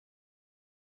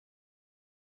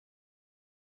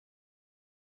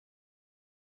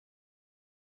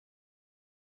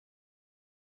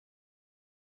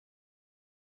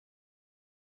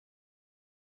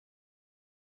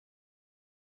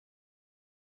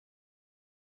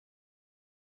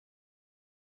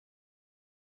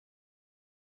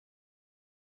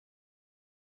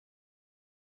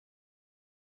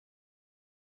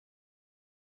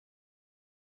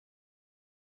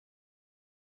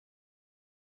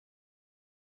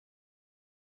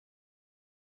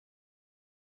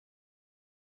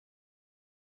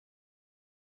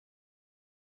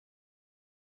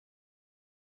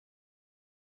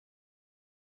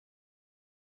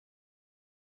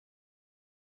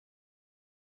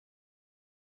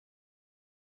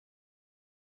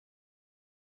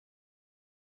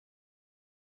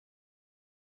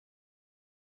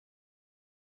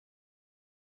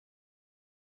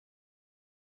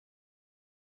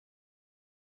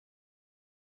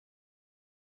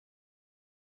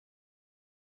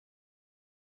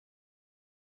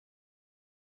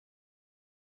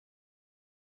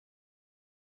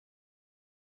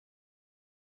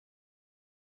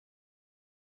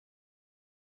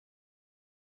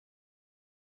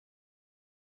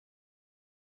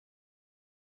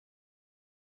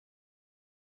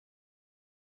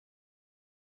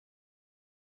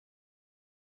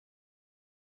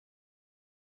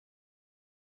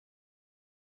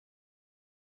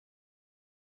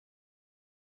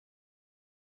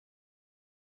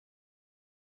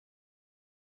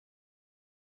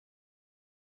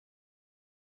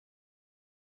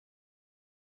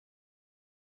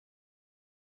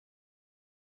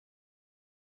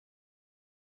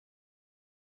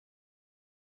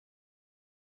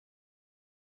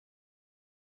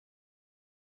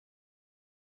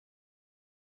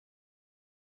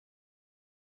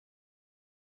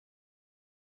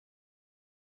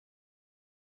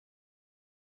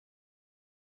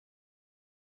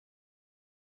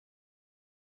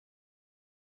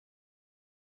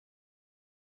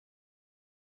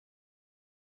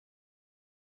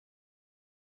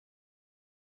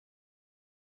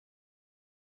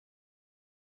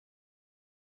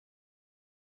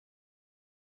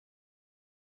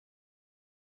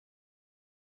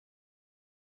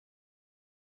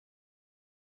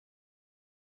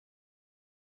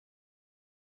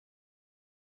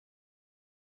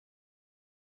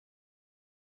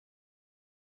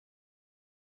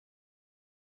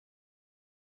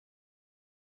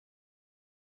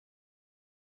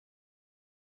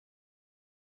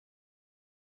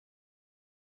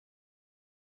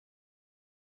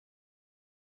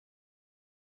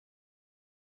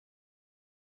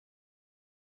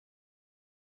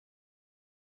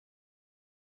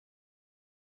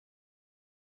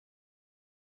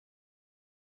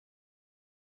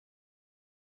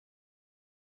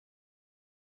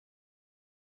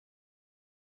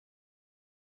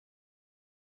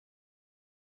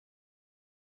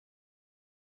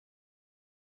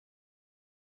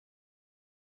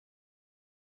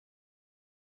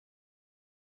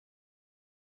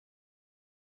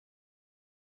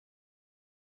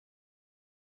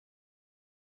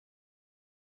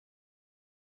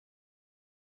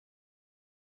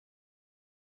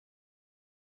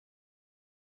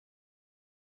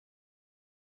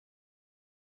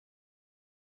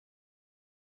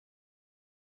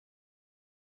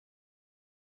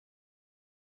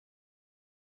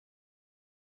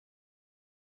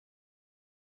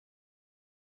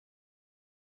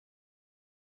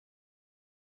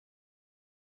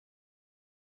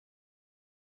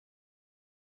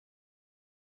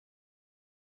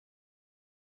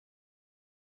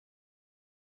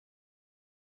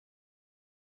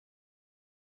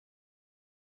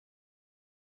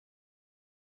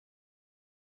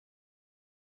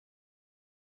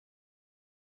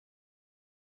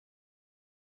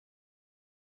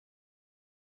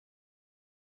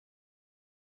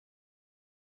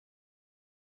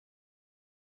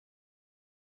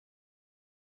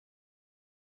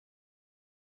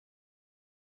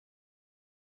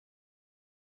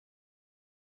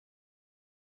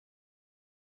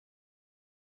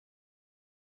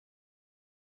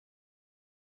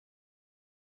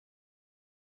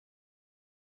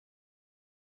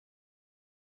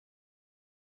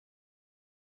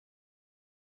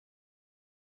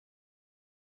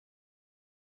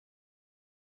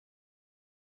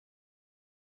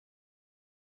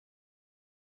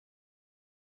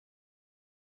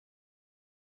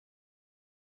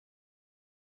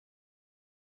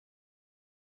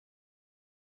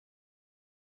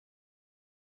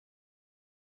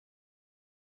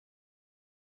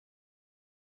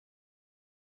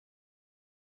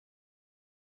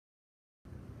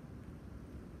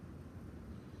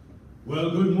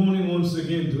Well, good morning once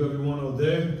again to everyone out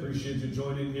there. Appreciate you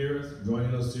joining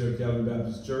us here at Calvary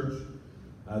Baptist Church,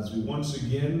 as we once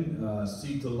again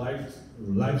seek to live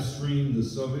stream the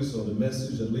service, or the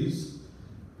message at least.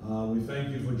 We thank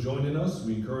you for joining us.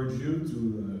 We encourage you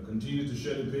to continue to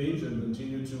share the page and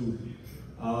continue to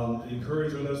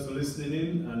encourage others to listen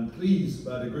in. And please,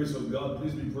 by the grace of God,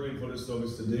 please be praying for this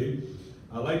service today.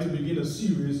 I'd like to begin a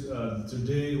series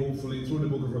today, hopefully through the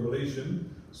book of Revelation.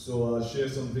 So I'll share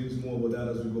some things more about that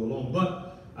as we go along.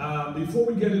 But before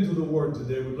we get into the word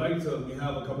today, we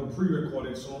have a couple of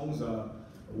pre-recorded songs.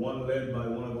 One led by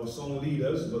one of our song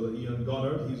leaders, Brother Ian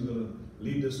Goddard. He's going to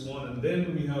lead this one. And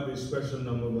then we have a special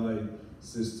number by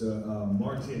Sister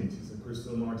Martin. Sister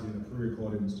Crystal Martin, a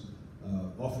pre-recorded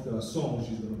song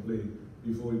she's going to play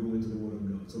before we go into the Word of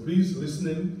God. So please listen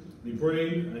in, be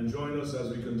praying, and join us as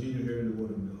we continue hearing the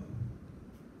Word of God.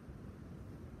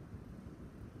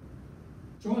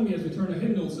 Join me as we turn to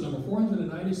hymnals to number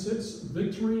 496,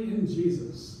 Victory in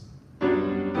Jesus. In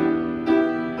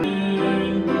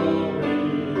glory,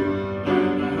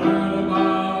 and I heard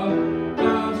about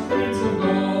God's streets of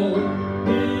gold,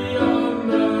 beyond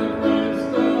the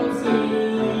crystal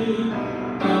sea,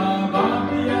 about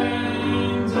the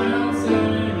angels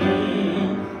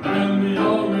singing, and the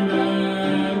old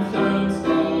redemption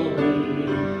story,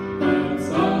 and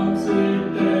some sweet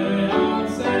day I'll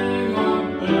sing up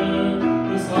there,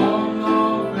 the song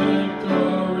of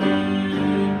victory.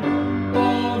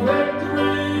 Oh,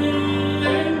 victory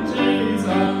in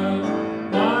Jesus,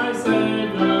 my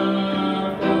Savior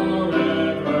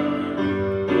forever.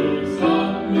 He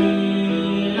sought me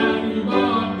and He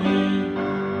bought me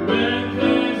with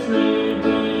His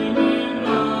redeeming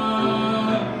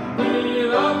blood. He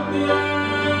loved me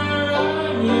ere I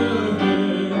knew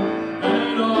Him,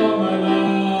 and all my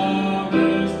love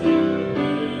is to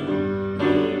Him.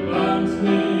 He plants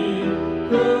me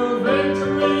to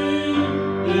victory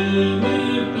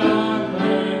beneath the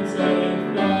cleansing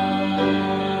flood.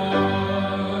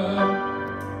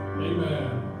 Amen.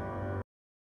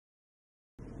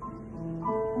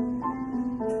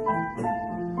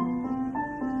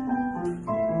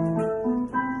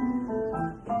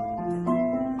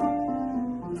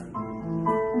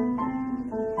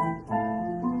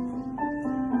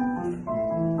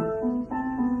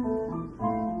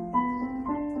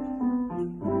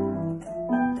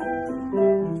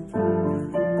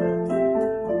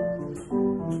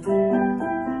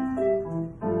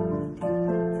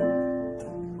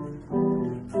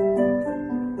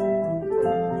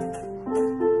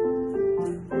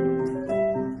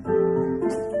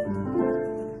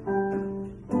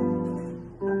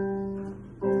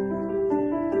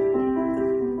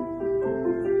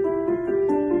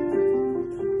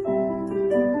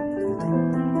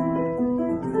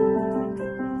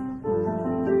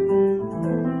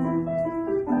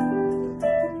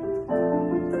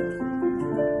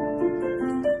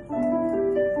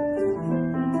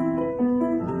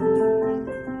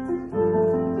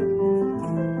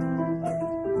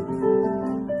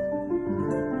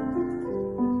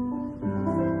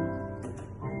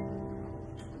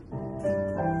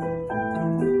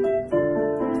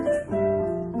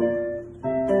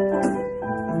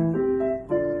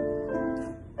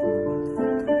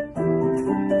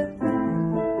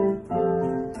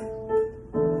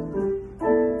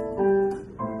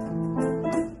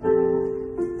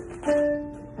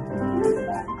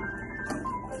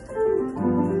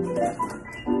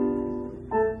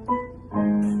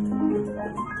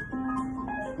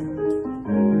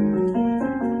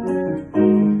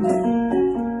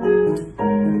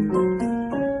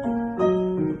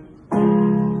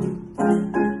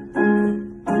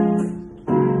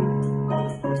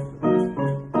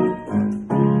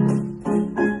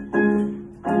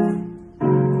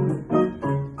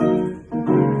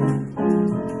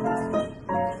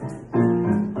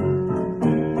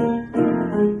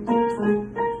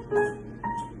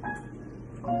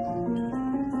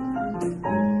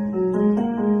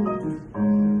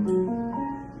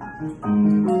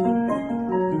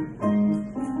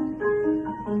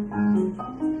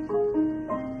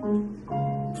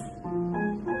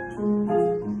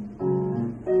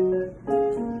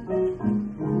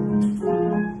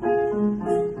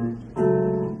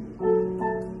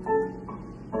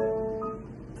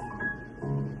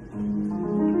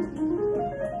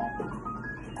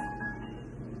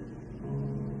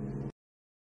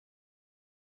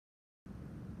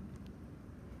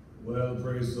 Well,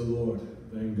 praise the Lord.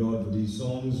 Thank God for these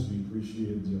songs. We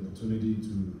appreciate the opportunity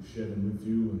to share them with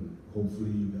you, and hopefully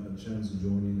you got a chance to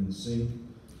join in and sing.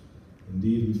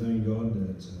 Indeed, we thank God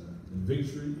that the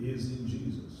victory is in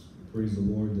Jesus. We praise the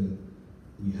Lord that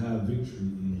we have victory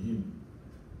in Him.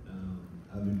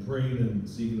 I've been praying and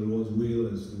seeking the Lord's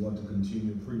will as to what to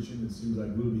continue preaching. It seems like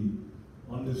we'll be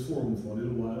on this forum for a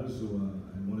little while, so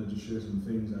I wanted to share some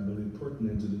things I believe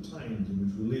pertinent to the times in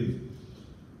which we live.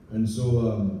 And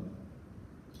so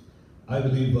I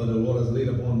believe the Lord has laid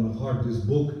upon my heart this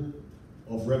book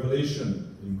of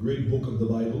Revelation, a great book of the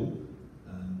Bible,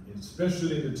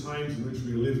 especially in the times in which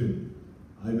we are living.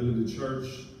 I believe the church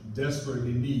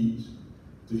desperately needs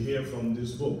to hear from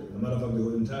this book. As a matter of fact,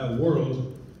 the entire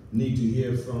world need to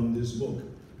hear from this book.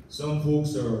 Some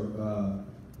folks are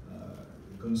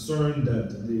concerned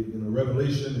that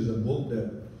Revelation is a book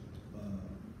that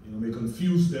may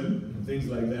confuse them and things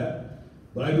like that.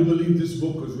 But I do believe this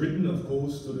book was written, of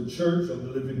course, to the church of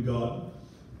the living God.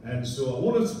 And so I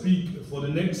want to speak for the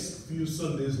next few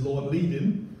Sundays, Lord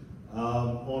leading,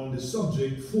 on the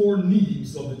subject, 4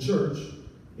 needs of the church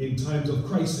in times of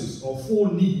crisis, or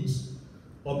 4 needs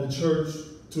of the church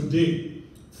today.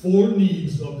 4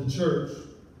 needs of the church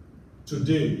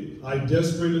today. I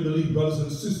desperately believe, brothers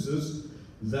and sisters,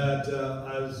 that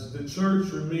as the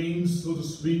church remains, so to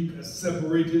speak,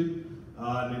 separated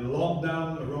and in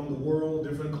lockdown around the world,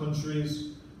 different countries,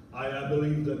 I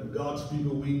believe that God's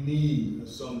people, we need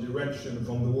some direction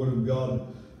from the Word of God.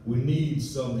 We need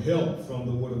some help from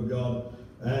the Word of God.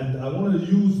 And I want to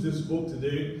use this book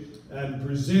today and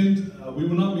present, we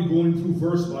will not be going through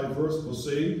verse by verse per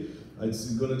se.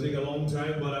 It's going to take a long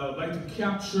time, but I would like to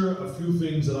capture a few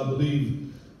things that I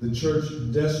believe the church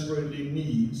desperately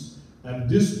needs, and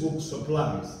this book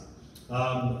supplies.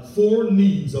 4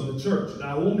 needs of the church.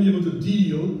 Now, I won't be able to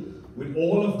deal with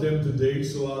all of them today,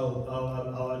 so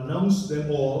I'll announce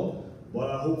them all, but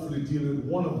I'll hopefully deal with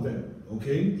one of them,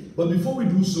 okay? But before we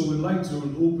do so, we'd like to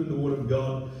open the Word of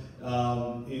God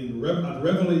at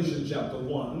Revelation chapter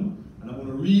 1, and I'm going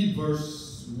to read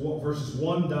verses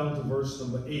 1 down to verse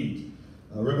number 8.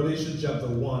 Revelation chapter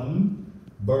 1,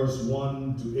 verse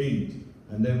 1 to 8.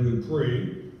 And then we'll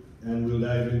pray, and we'll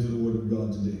dive into the Word of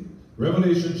God today.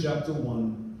 Revelation chapter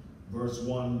 1, verse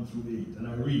 1 through 8. And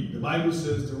I read, the Bible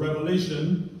says, the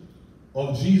revelation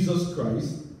of Jesus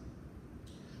Christ,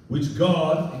 which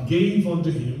God gave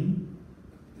unto him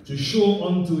to show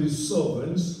unto his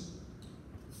servants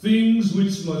things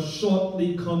which must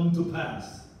shortly come to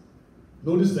pass.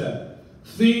 Notice that.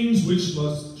 Things which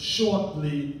must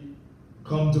shortly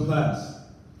come to pass.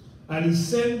 And he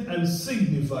sent and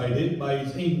signified it by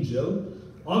his angel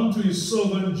unto his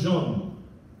servant John,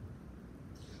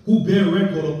 who bear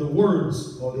record of the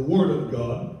words or the word of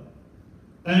God,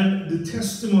 and the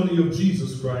testimony of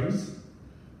Jesus Christ,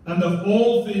 and of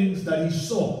all things that he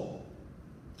saw.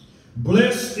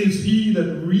 Blessed is he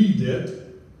that readeth,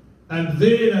 and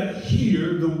they that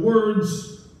hear the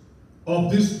words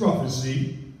of this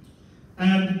prophecy,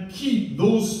 and keep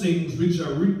those things which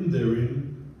are written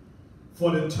therein,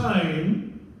 for the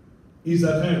time is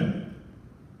at hand.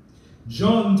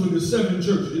 John to the 7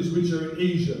 churches which are in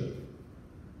Asia.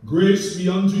 Grace be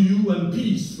unto you and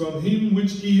peace from him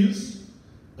which is,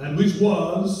 and which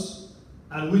was,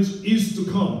 and which is to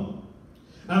come,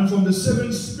 and from the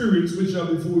 7 spirits which are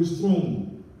before his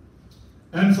throne,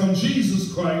 and from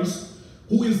Jesus Christ,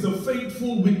 who is the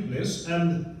faithful witness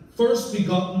and first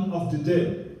begotten of the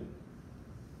dead,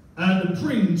 and the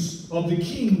prince of the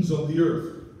kings of the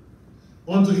earth,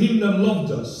 unto him that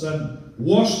loved us and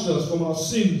washed us from our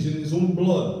sins in his own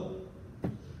blood,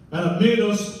 and have made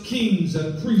us kings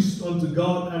and priests unto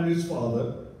God and his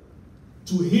Father.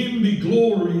 To him be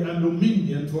glory and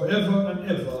dominion forever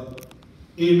and ever.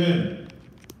 Amen.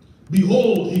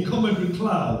 Behold, he cometh with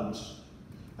clouds,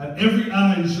 and every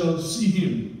eye shall see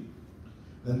him,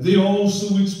 and they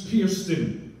also which pierced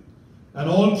him, and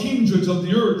all kindreds of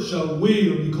the earth shall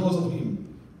wail because of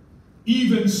him.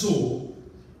 Even so,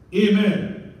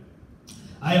 amen.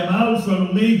 I am Alpha and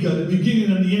Omega, the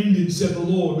beginning and the ending, said the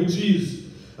Lord, which is,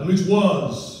 and which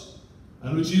was,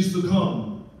 and which is to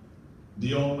come,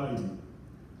 the Almighty.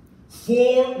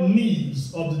 4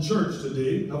 needs of the church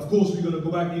today. Of course, we're going to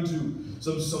go back into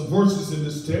some verses in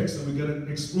this text, and we're going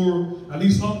to explore at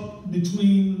least up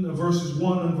between verses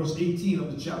 1 and verse 18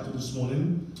 of the chapter this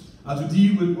morning, to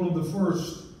deal with one of the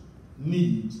first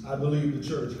needs I believe the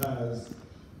church has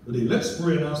today. Let's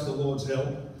pray and ask the Lord's help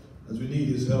as we need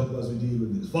his help as we deal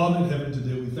with this. Father in heaven,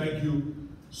 today we thank you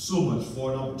so much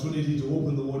for an opportunity to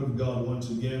open the Word of God once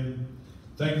again.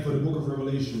 Thank you for the book of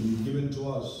Revelation you've given to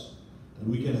us, that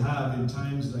we can have in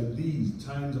times like these,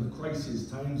 times of crisis,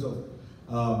 times of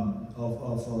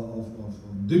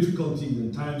difficulty,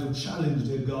 and times of challenge,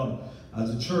 dear God,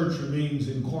 as the church remains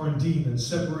in quarantine and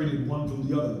separated one from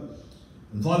the other.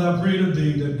 And Father, I pray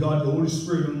today that God, the Holy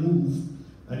Spirit will move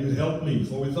and you'll help me,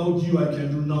 for without you I can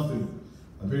do nothing.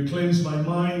 I pray, cleanse my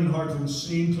mind and heart from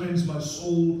sin, cleanse my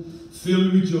soul,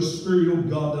 fill me with your spirit, oh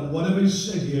God, that whatever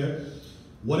is said here,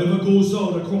 whatever goes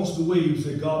out across the waves,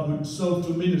 that God would serve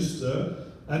to minister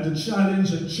and to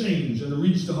challenge and change and to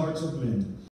reach the hearts of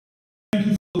men. Thank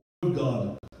you for the word of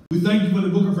God. We thank you for the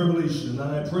book of Revelation, and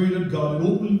I pray that God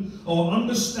would open our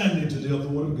understanding today of the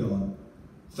word of God.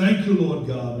 Thank you, Lord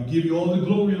God. We give you all the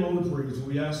glory and all the praise, and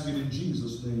we ask it in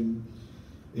Jesus' name.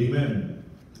 Amen.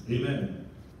 Amen.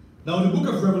 Now, the book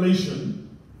of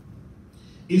Revelation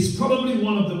is probably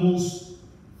one of the most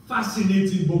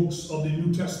fascinating books of the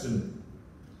New Testament.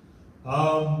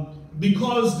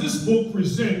 Because this book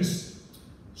presents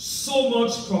so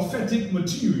much prophetic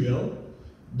material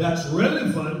that's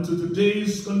relevant to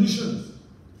today's conditions.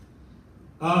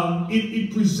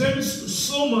 It presents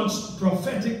so much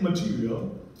prophetic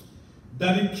material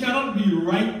that it cannot be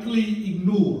rightly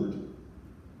ignored.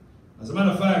 As a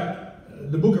matter of fact,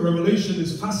 the book of Revelation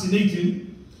is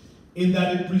fascinating in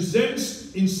that it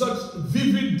presents in such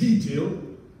vivid detail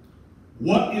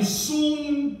what is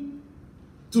soon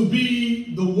to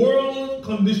be the world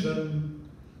condition,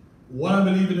 what I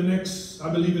believe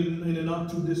in the not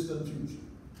too distant future.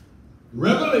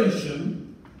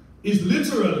 Revelation is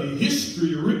literally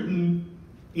history written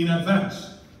in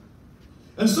advance.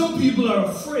 And some people are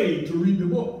afraid to read the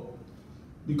book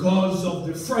because of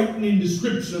the frightening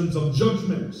descriptions of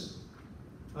judgments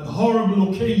and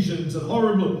horrible occasions and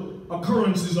horrible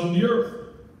occurrences on the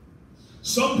earth.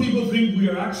 Some people think we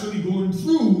are actually going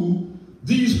through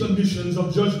these conditions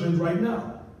of judgment right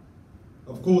now.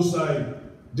 Of course, I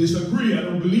disagree. I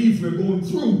don't believe we're going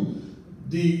through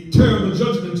the terrible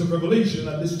judgments of Revelation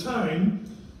at this time.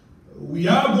 We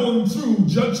are going through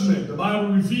judgment. The Bible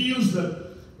reveals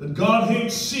that God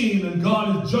hates sin and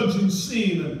God is judging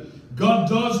sin and God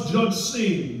does judge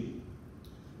sin.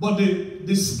 But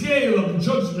the scale of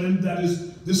judgment that is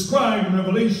described in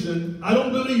Revelation, I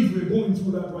don't believe we're going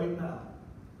through that right now.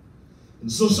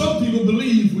 And so some people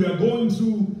believe we are going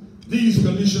through these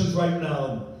conditions right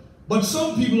now. But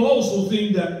some people also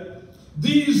think that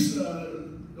these,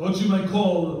 what you might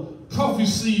call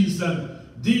prophecies and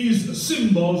these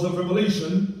symbols of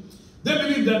Revelation, they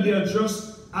believe that they are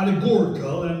just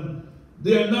allegorical and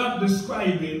they are not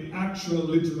describing actual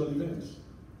literal events.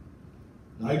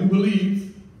 I do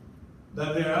believe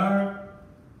that there are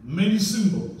many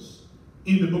symbols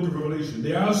in the book of Revelation.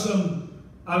 There are some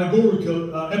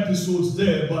allegorical episodes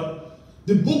there, but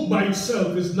the book by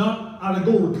itself is not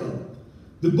allegorical.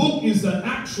 The book is an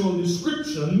actual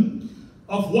description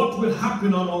of what will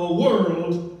happen on our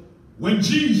world when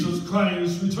Jesus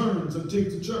Christ returns and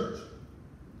takes the church.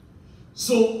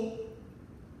 So,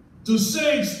 to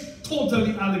say it's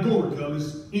totally allegorical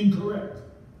is incorrect.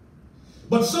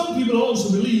 But some people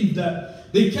also believe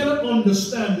that they cannot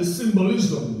understand the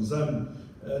symbolisms and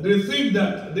they think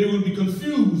that they will be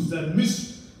confused and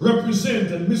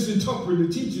misrepresent and misinterpret the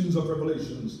teachings of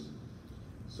Revelations.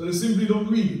 So they simply don't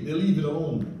read it. They leave it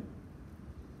alone.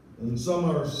 And some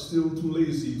are still too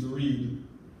lazy to read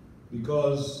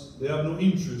because they have no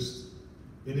interest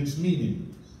in its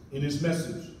meaning, in its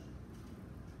message.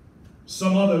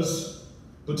 Some others,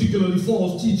 particularly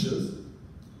false teachers,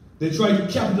 they try to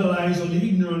capitalize on the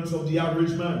ignorance of the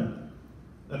average man.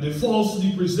 And they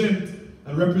falsely present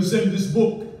and represent this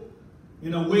book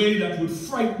in a way that would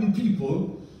frighten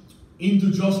people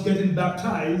into just getting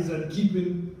baptized and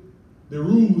keeping the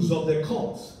rules of their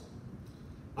cults.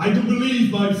 I do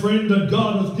believe, my friend, that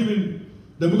God has given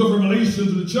the book of Revelation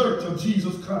to the church of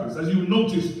Jesus Christ. As you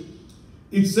notice,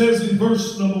 it says in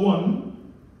verse number 1,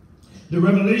 the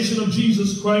revelation of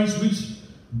Jesus Christ, which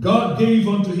God gave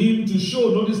unto him to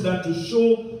show, notice that, to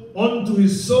show unto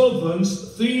his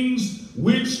servants things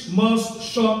which must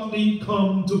shortly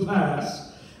come to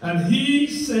pass. And he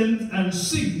sent and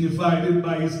signified it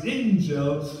by his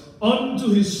angel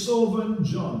unto his servant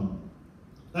John.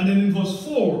 And then in verse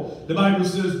 4, the Bible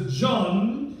says,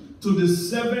 John, to the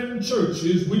 7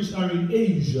 churches which are in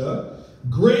Asia,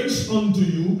 grace unto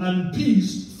you and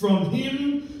peace from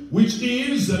him which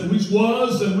is, and which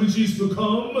was, and which is to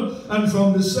come, and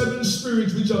from the 7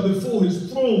 spirits which are before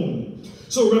his throne.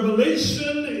 So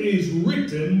Revelation is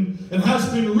written, and has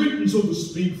been written, so to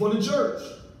speak, for the church.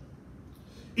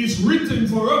 It's written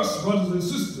for us, brothers and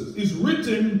sisters. It's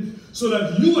written so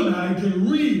that you and I can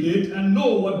read it and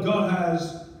know what God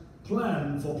has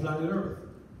planned for planet Earth.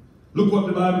 Look what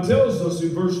the Bible tells us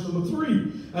in verse number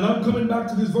 3. And I'm coming back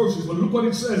to these verses, but look what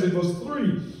it says in verse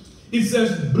 3. It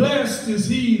says, blessed is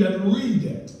he that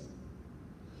readeth,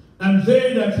 and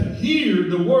they that hear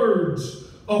the words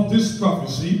of this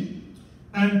prophecy,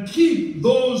 and keep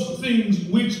those things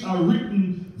which are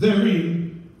written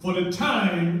therein, for the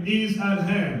time is at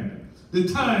hand. The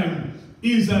time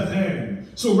is at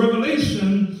hand. So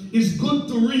Revelation is good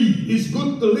to read, it's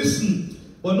good to listen.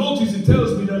 But notice it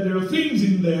tells me that there are things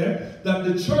in there that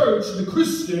the church, the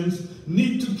Christians,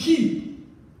 need to keep.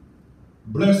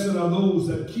 Blessed are those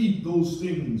that keep those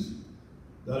things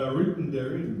that are written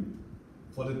therein,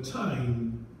 for the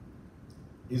time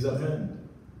is at hand.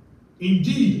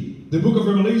 Indeed, the book of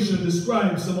Revelation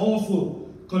describes some awful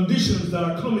conditions that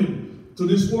are coming to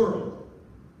this world.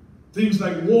 Things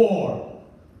like war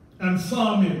and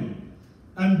famine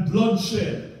and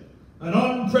bloodshed and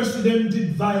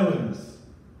unprecedented violence,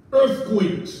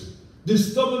 earthquakes,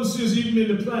 disturbances even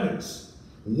in the planets,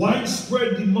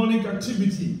 widespread demonic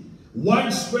activity,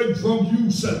 widespread drug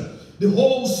use, and the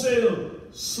wholesale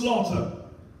slaughter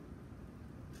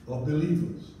of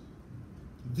believers.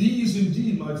 These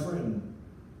indeed, my friend,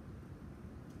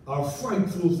 are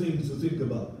frightful things to think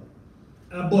about.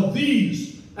 But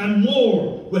these and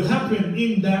more will happen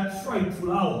in that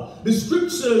frightful hour. The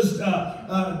scriptures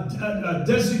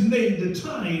designate the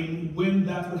time when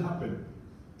that will happen.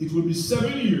 It will be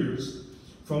 7 years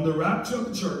from the rapture of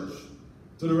the church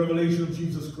to the revelation of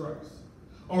Jesus Christ.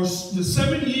 Or the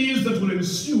 7 years that will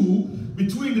ensue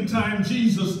between the time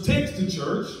Jesus takes the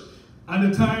church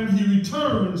and the time he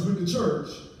returns with the church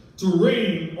to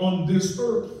reign on this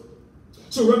earth.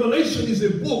 So Revelation is a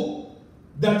book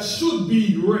that should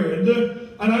be read,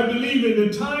 and I believe in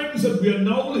the times that we are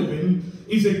now living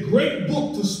is a great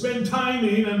book to spend time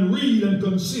in and read and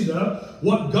consider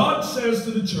what God says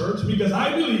to the church, because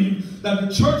I believe that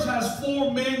the church has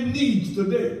 4 main needs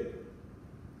today.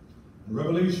 And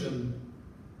Revelation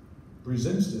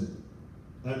presents them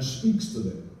and speaks to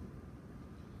them.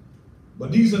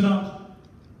 But these are not,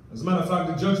 as a matter of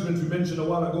fact, the judgment we mentioned a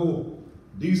while ago,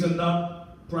 these are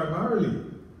not primarily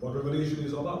what Revelation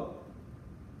is about.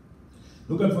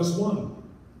 Look at verse 1.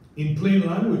 In plain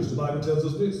language, the Bible tells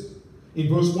us this.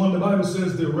 In verse 1, the Bible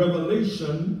says the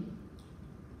revelation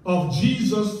of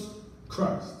Jesus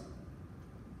Christ.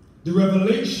 The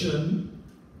revelation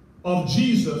of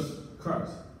Jesus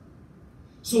Christ.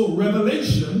 So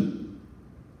Revelation,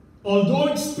 although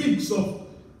it speaks of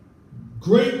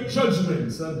great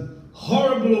judgments and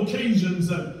horrible occasions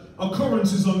and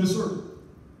occurrences on this earth,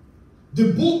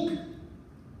 the book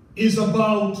is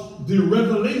about the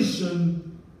revelation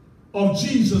of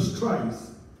Jesus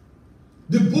Christ.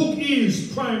 The book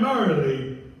is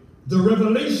primarily the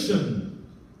revelation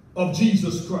of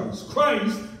Jesus Christ.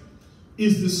 Christ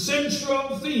is the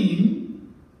central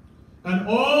theme, and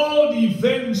all the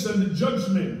events and the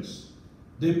judgments,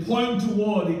 they point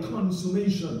toward a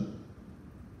consummation,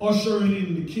 ushering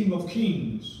in the King of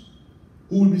Kings,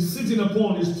 who will be sitting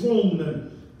upon his throne and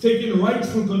taking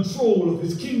rightful control of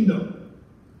his kingdom.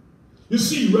 You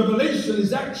see, Revelation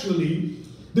is actually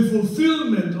the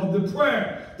fulfillment of the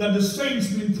prayer that the saints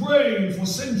have been praying for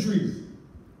centuries.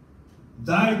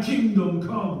 Thy kingdom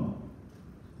come,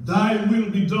 thy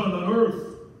will be done on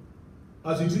earth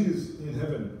as it is in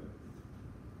heaven.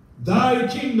 Thy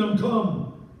kingdom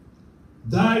come,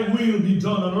 thy will be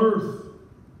done on earth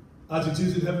as it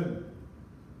is in heaven.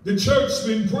 The church has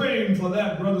been praying for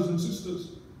that, brothers and sisters.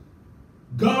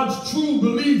 God's true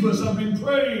believers have been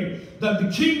praying that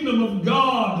the kingdom of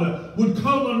God would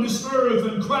come on this earth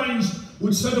and Christ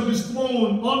would set up his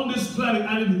throne on this planet.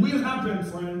 And it will happen,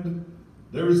 friend.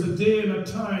 There is a day and a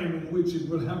time in which it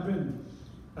will happen.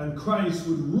 And Christ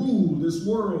would rule this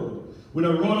world with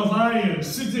a rod of iron,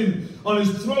 sitting on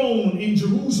his throne in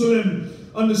Jerusalem,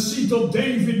 on the seat of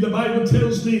David. The Bible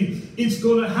tells me it's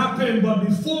going to happen. But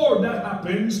before that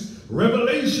happens,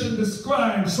 Revelation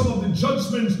describes some of the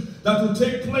judgments that will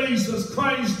take place as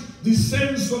Christ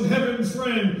descends from heaven,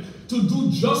 friend, to do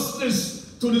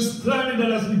justice to this planet that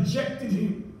has rejected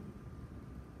him.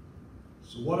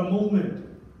 So what a moment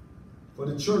for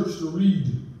the church to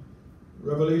read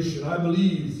Revelation. I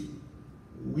believe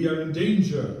we are in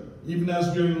danger. Even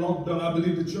as we are in lockdown, I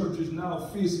believe the church is now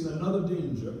facing another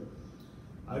danger.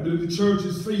 I believe the church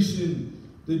is facing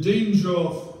the danger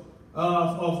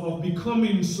of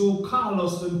becoming so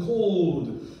callous and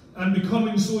cold, and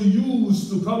becoming so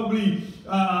used to probably,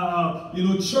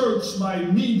 church by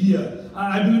media.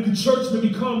 I believe the church may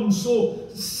become so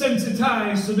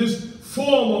sensitized to this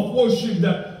form of worship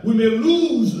that we may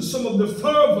lose some of the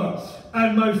fervor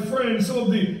and, my friend, some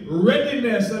of the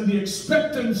readiness and the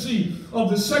expectancy of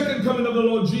the second coming of the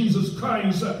Lord Jesus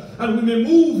Christ. And we may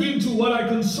move into what I'm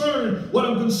concerned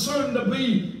to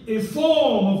be a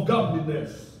form of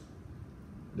godliness,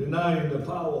 denying the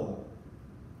power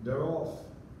thereof.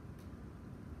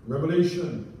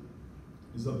 Revelation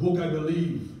is a book, I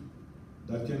believe,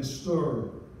 that can stir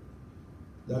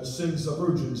that sense of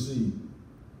urgency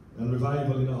and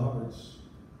revival in our hearts.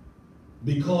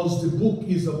 because the book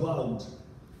is about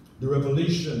the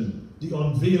revelation, the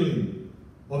unveiling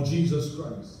of Jesus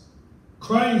Christ.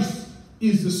 Christ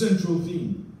is the central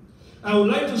theme. I would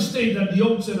like to state at the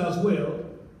outset as well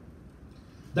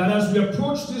that as we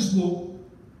approach this book,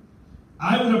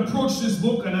 I would approach this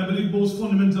book, and I believe most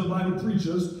fundamental Bible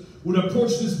preachers would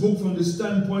approach this book from the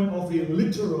standpoint of a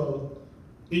literal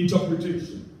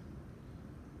interpretation.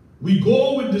 We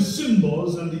go with the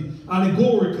symbols and the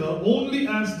allegorical only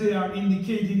as they are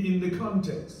indicated in the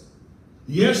context.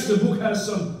 Yes, the book has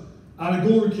some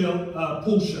allegorical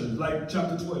portions, like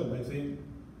chapter 12, I think.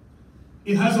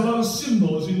 It has a lot of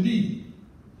symbols indeed.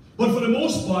 But for the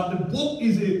most part, the book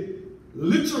is a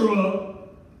literal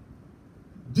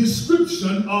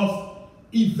description of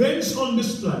events on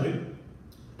this planet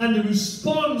and the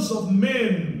response of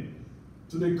men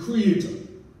to the Creator.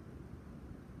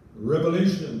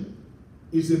 Revelation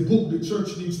is a book the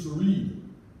church needs to read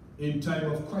in time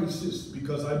of crisis,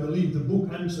 because I believe the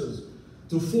book answers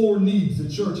to 4 needs the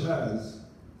church has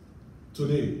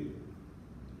today.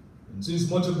 And since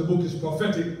much of the book is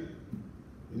prophetic,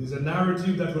 it is a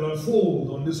narrative that will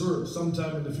unfold on this earth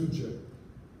sometime in the future.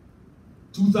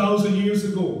 2,000 years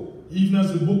ago, even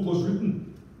as the book was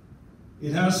written,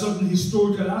 it has certain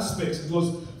historical aspects. It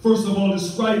was, first of all,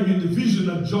 describing the vision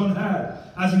that John had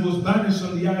as he was banished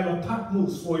on the Isle of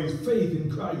Patmos for his faith in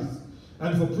Christ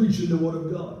and for preaching the Word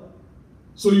of God.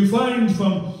 So you find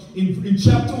in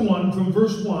chapter 1, from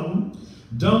verse 1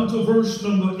 down to verse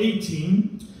number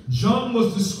 18, John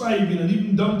was describing, and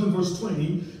even down to verse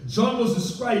 20, John was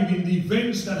describing the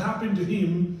events that happened to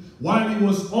him while he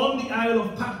was on the Isle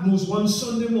of Patmos one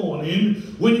Sunday morning,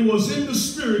 when he was in the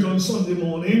Spirit on Sunday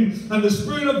morning, and the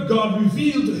Spirit of God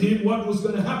revealed to him what was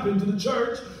going to happen to the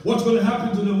church, what's going to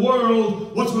happen to the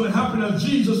world, what's going to happen as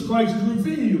Jesus Christ is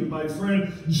revealed, my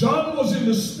friend. John was in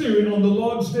the Spirit on the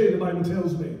Lord's Day, the Bible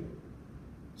tells me.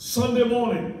 Sunday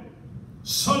morning.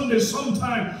 Sunday,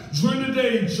 sometime during the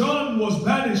day, John was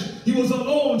banished. He was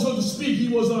alone, so to speak. He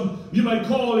was on, you might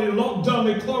call it, a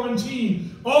lockdown, a quarantine,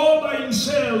 all by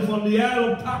himself on the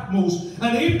Isle of Patmos.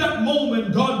 And in that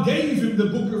moment, God gave him the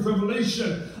book of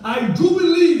Revelation. I do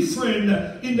believe, friend,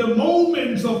 in the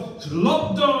moment of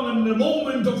lockdown and the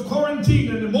moment of quarantine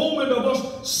and the moment of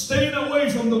us staying away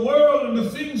from the world and the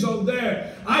things out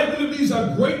there, I believe these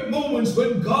are great moments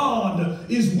when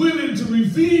God is willing to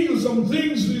reveal some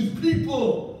things to his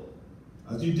people,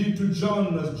 as he did to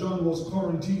John as John was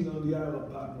quarantined on the Isle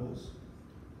of Patmos.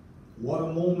 What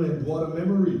a moment, what a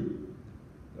memory,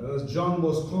 as John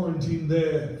was quarantined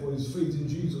there for his faith in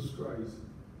Jesus Christ.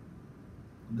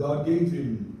 God gave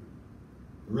him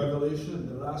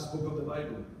Revelation, the last book of the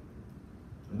Bible.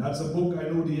 And that's a book I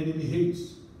know the enemy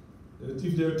hates.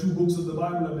 If there are 2 books of the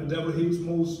Bible that the devil hates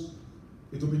most,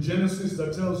 it will be Genesis,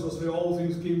 that tells us where all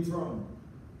things came from,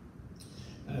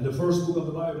 and the first book of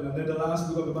the Bible, and then the last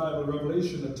book of the Bible,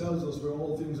 Revelation, that tells us where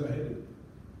all things are headed.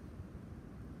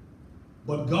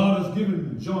 But God has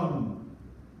given John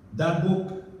that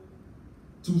book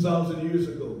 2,000 years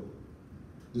ago,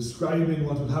 describing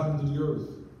what would happen to the earth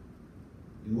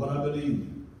in what I believe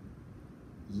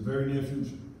is the very near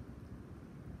future.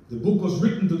 The book was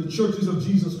written to the churches of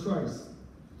Jesus Christ.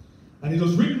 And it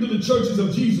was written to the churches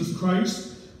of Jesus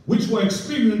Christ, which were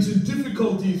experiencing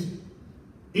difficulties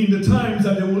in the times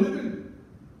that they were living.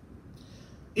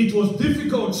 It was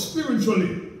difficult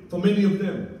spiritually for many of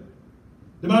them.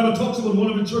 The Bible talks about one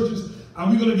of the churches,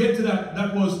 and we're going to get to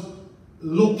that was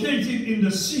located in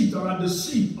the seat, or at the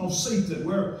seat of Satan,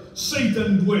 where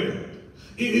Satan dwelled.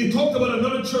 It talked about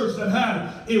another church that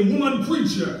had a woman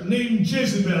preacher named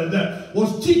Jezebel that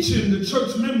was teaching the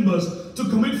church members to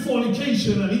commit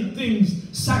fornication and eat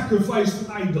things sacrificed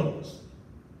to idols.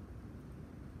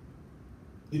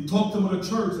 It talked about a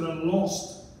church that had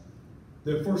lost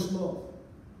their first love.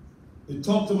 It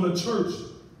talked about a church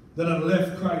that had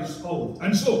left Christ out.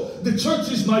 And so the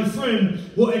churches, my friend,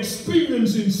 were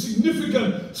experiencing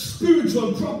significant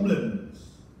spiritual problems.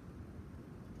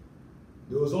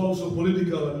 There was also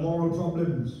political and moral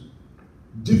problems,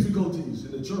 difficulties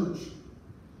in the church.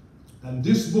 And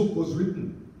this book was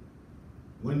written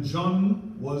when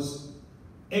John was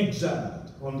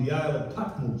exiled on the Isle of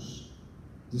Patmos,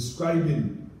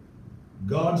 describing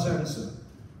God's answer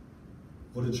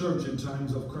for the church in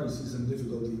times of crisis and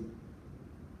difficulty.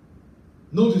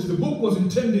 Notice the book was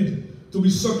intended to be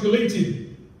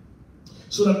circulated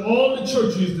so that all the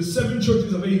churches, the 7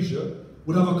 churches of Asia,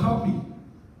 would have a copy.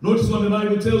 Notice what the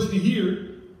Bible tells me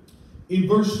here in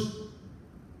verse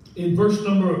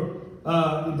number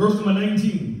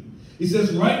 19. It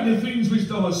says, "Write the things which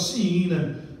thou hast seen,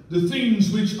 and the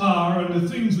things which are, and the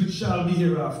things which shall be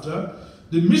hereafter,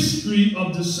 the mystery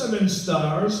of the 7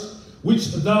 stars,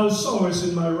 which thou sawest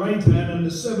in my right hand, and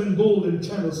the 7 golden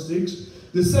candlesticks.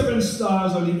 The 7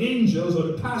 stars are the angels, or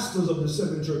the pastors of the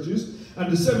 7 churches,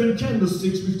 and the 7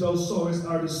 candlesticks which thou sawest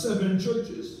are the 7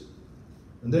 churches.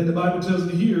 And then the Bible tells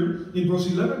me here in verse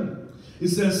 11, it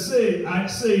says, saying, I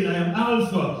am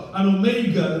Alpha and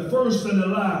Omega, the first and the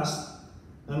last.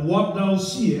 And what thou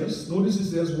seest, notice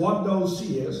it says, what thou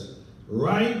seest,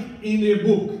 write in a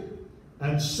book,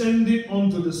 and send it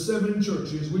unto the 7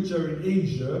 churches which are in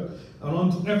Asia, and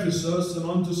unto Ephesus, and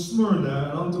unto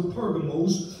Smyrna, and unto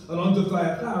Pergamos, and unto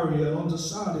Thyatira, and unto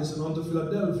Sardis, and unto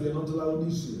Philadelphia, and unto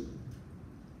Laodicea.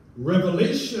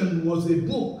 Revelation was a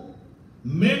book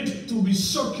meant to be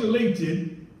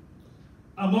circulated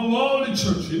among all the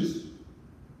churches,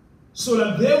 so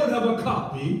that they would have a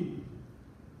copy,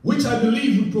 which I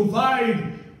believe would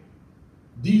provide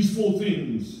these 4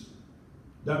 things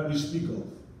that we speak of.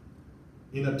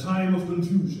 In a time of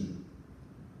confusion,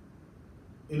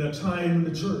 in a time when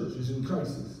the church is in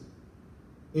crisis,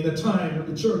 in a time when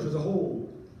the church as a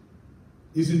whole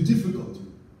is in difficulty,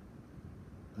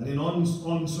 and in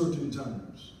uncertain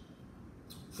times.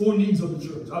 4 needs of the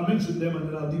church. I'll mention them and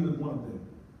then I'll deal with one of them.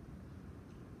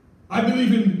 I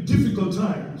believe in difficult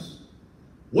times,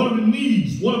 one of the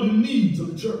needs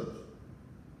of the church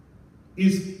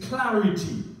is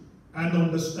clarity and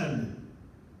understanding.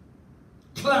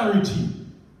 Clarity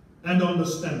and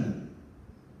understanding.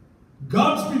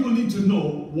 God's people need to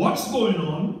know what's going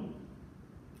on,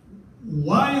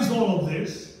 why is all of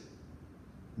this,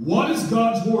 what is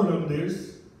God's word on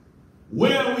this,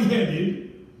 where are we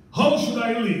headed, how should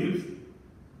I live,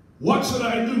 what should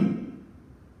I do?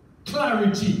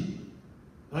 Clarity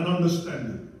and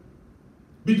understanding.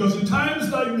 Because in times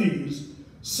like these,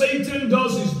 Satan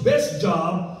does his best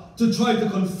job to try to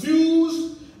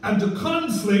confuse and to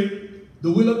conflict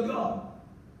the will of God.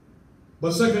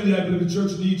 But secondly, I believe the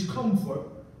church needs comfort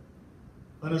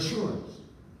and assurance.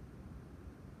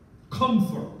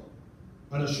 Comfort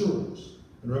and assurance.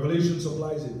 And Revelation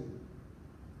supplies it.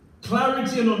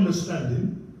 Clarity and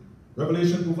understanding,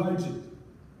 Revelation provides it.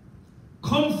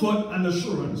 Comfort and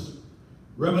assurance,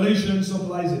 Revelation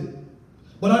supplies it.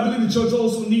 But I believe the church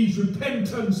also needs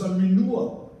repentance and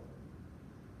renewal.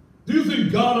 Do you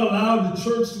think God allowed the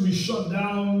church to be shut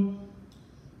down?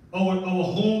 Our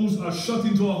homes are shut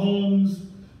into our homes.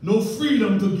 No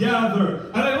freedom to gather.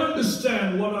 And I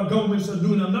understand what our governments are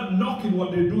doing. I'm not knocking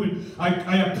what they're doing.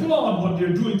 I applaud what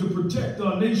they're doing to protect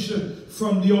our nation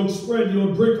from the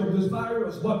outbreak of this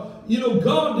virus. But, you know,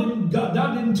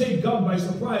 that didn't take God by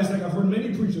surprise, like I've heard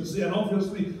many preachers say, and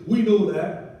obviously we know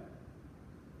that.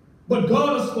 But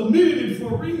God has permitted it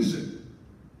for a reason.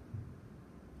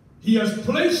 He has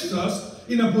placed us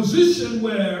in a position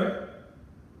where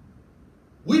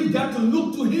we've got to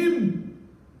look to Him.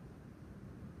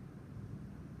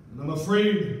 And I'm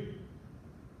afraid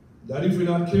that if we're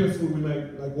not careful, we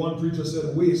might, like one preacher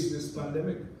said, waste this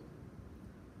pandemic.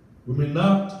 We may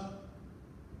not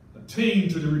attain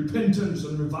to the repentance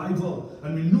and revival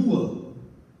and renewal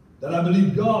that I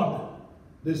believe God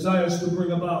desires to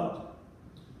bring about.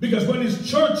 Because when His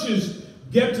churches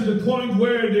get to the point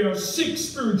where they are sick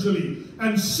spiritually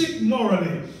and sick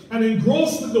morally and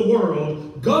engrossed with the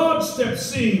world, God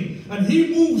steps in and He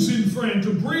moves in, friend,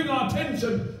 to bring our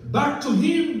attention back to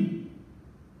Him.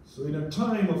 So in a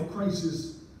time of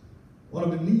crisis, one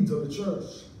of the needs of the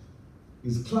church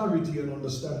is clarity and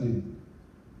understanding,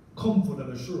 comfort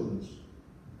and assurance,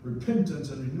 repentance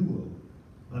and renewal,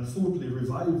 and fourthly,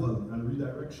 revival and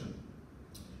redirection.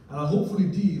 And I'll hopefully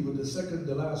deal with the three of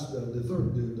the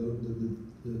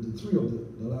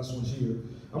last ones here.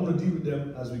 I'm going to deal with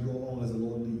them as we go on as the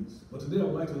Lord leads. But today I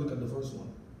would like to look at the first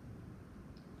one.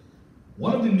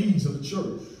 One of the needs of the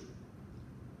church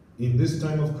in this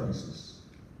time of crisis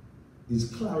is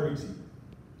clarity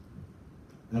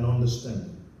and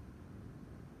understanding.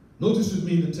 Notice with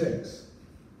me in the text,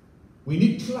 we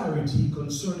need clarity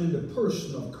concerning the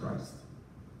person of Christ.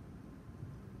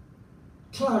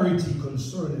 Clarity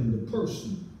concerning the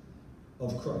person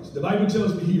of Christ. The Bible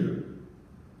tells me here,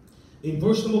 in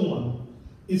verse number 1,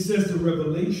 it says the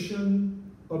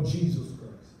revelation of Jesus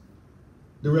Christ.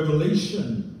 The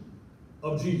revelation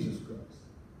of Jesus Christ.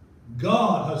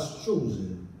 God has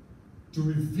chosen to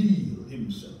reveal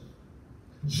Himself.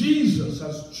 Jesus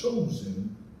has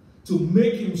chosen to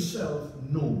make Himself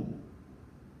known.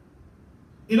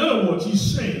 In other words, He's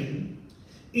saying,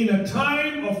 in a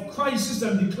time of crisis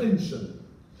and declension,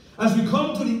 as we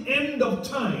come to the end of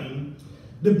time,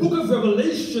 the book of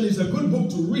Revelation is a good book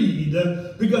to read,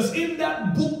 because in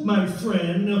that book, my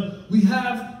friend, we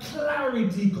have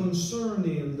clarity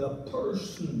concerning the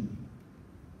person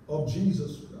of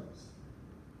Jesus Christ.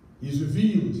 He's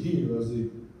revealed here as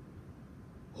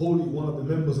one of the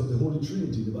members of the Holy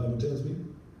Trinity, the Bible tells me,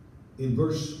 in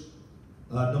verse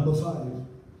number 5,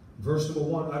 verse number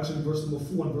 1, actually verse number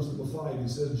 4 and verse number 5, it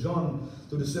says, John,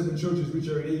 to the 7 churches which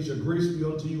are in Asia, grace be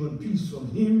unto you and peace from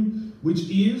him which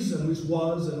is, and which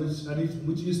was, and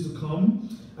which is to come,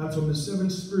 and from the 7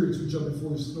 spirits which are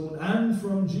before his throne, and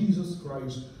from Jesus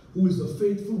Christ, who is the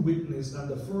faithful witness and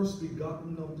the first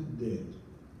begotten of the dead.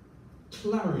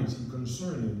 Clarity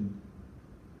concerning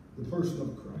the person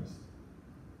of Christ.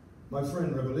 My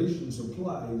friend, Revelation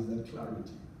supplies that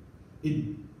clarity.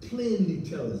 It plainly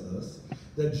tells us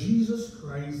that Jesus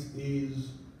Christ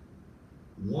is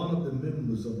one of the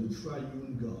members of the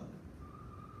triune God.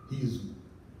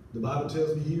 The Bible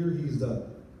tells me here, he's the,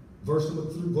 verse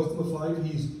number 5,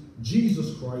 he's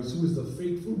Jesus Christ, who is the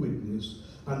faithful witness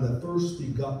and the first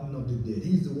begotten of the dead.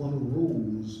 He's the one who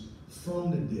rose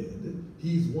from the dead.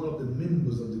 He's one of the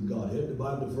members of the Godhead. The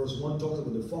Bible, verse 1 talks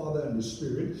about the Father and the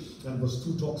Spirit, and verse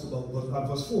 2 talks about,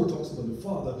 verse 4 talks about the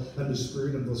Father and the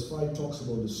Spirit, and verse 5 talks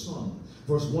about the Son.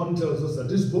 Verse 1 tells us that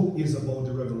this book is about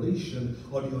the revelation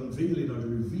or the unveiling or the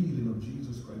revealing of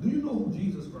Jesus Christ. Do you know who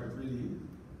Jesus Christ really is?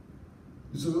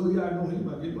 You say, oh yeah, I know him.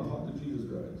 I gave my heart to Jesus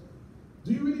Christ.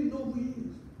 Do you really know who he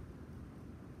is?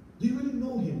 Do you really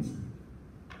know him, friend?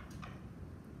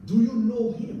 Do you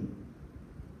know him?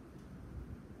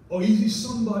 Or is he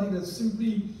somebody that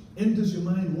simply enters your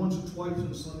mind once or twice on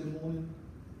a Sunday morning?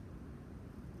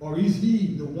 Or is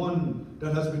he the one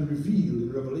that has been revealed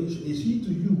in Revelation? Is he to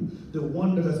you the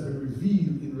one that has been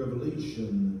revealed in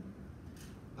Revelation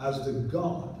as the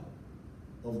God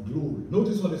of glory?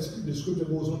 Notice what the scripture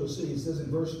goes on to say. It says in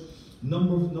verse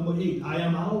number 8, I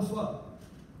am Alpha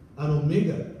and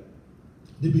Omega,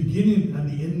 the beginning and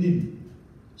the ending,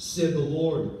 said the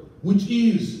Lord, which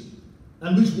is,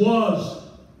 and which was,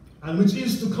 and which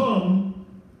is to come,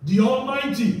 the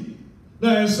Almighty.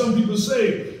 Now, as some people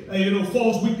say,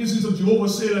 false witnesses of Jehovah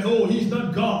say that, oh, he's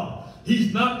not God.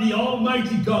 He's not the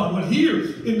Almighty God. Well,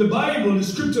 here in the Bible, the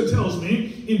scripture tells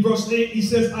me, in verse 8, he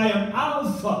says, I am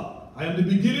Alpha. I am the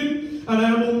beginning, and I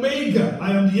am Omega.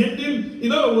 I am the ending.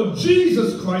 In other words,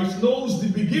 Jesus Christ knows the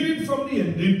beginning from the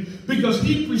ending because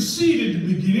he preceded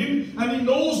the beginning and he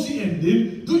knows the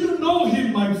ending. Do you know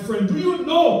him, my friend? Do you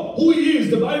know who he is?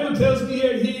 The Bible tells me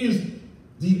here he is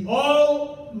the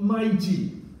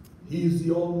Almighty. He is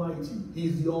the Almighty. He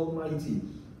is the Almighty.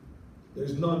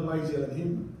 There's none mightier than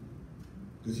him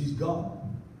because he's God.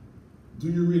 Do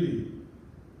you really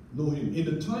know him? In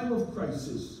the time of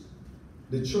crisis,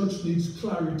 the church needs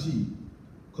clarity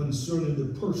concerning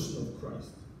the person of Christ.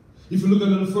 If you look a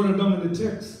little further down in the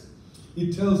text,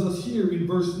 it tells us here in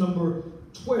verse number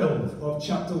 12 of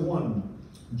chapter 1.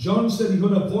 John said he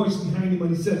heard a voice behind him,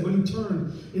 and he said, when he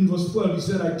turned, in verse 12, he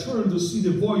said, I turned to see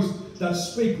the voice that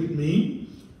spake with me,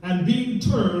 and being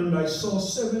turned, I saw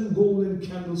 7 golden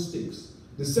candlesticks.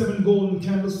 The 7 golden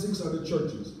candlesticks are the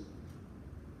churches.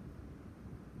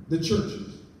 The churches.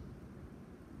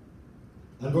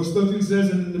 And verse 13 says,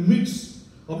 and in the midst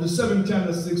of the 7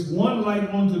 candlesticks, one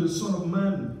like unto the Son of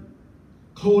Man,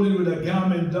 clothed with a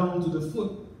garment down to the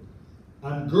foot,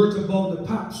 and girt about the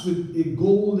paps with a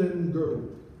golden girdle.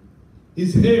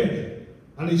 His head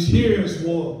and his hairs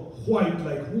were white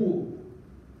like wool,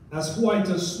 as white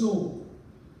as snow,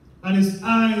 and his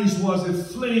eyes was a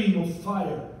flame of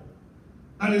fire,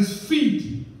 and his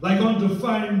feet like unto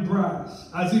fine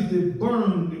brass, as if they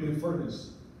burned in a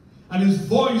furnace, and his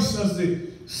voice as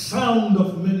the sound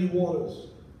of many waters.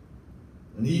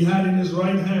 And he had in his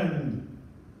right hand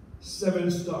 7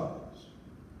 stars.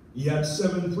 He had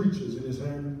 7 preachers in his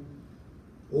hand.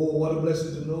 Oh, what a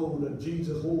blessing to know that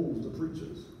Jesus holds the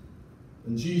preachers.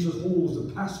 And Jesus holds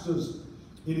the pastors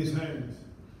in his hands.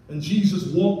 And Jesus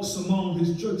walks among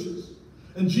his churches.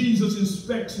 And Jesus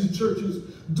inspects his churches.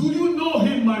 Do you know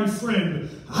him, my friend?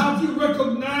 Have you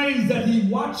recognized that he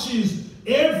watches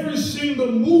every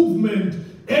single movement,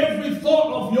 every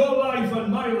thought of your life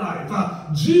and my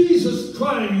life? Jesus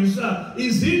Christ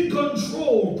is in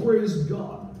control, praise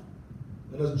God.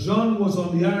 And as John was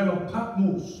on the isle of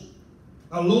Patmos,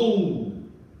 alone,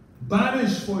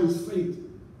 banished for his faith,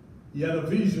 he had a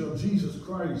vision of Jesus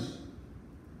Christ.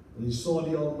 And he saw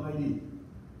the Almighty.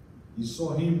 He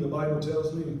saw him, the Bible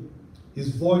tells me,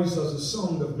 his voice as the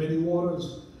sound of many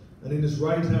waters, and in his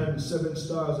right hand 7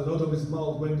 stars, and out of his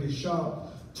mouth went a sharp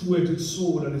 2-edged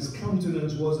sword, and his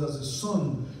countenance was as the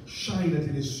sun shineth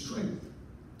in his strength.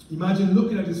 Imagine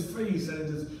looking at his face, and it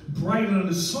is brighter than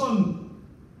the sun.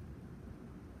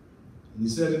 And he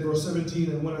said in verse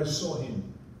 17, and when I saw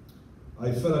him,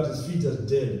 I fell at his feet as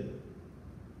dead.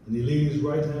 And he laid his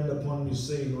right hand upon me,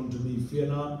 saying unto me, fear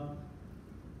not,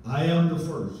 I am the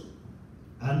first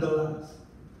and the last.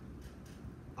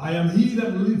 I am he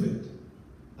that liveth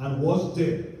and was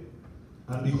dead,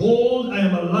 and behold, I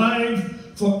am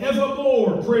alive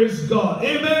forevermore. Praise God.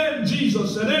 Amen.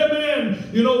 Jesus said amen.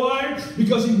 You know why?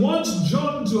 Because he wants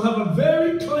John to have a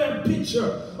very clear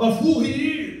picture of who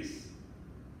he is.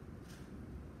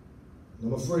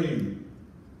 I'm afraid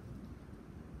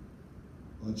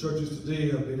our churches today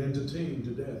have been entertained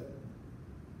to death.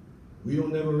 We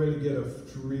don't never really get a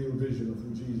real vision of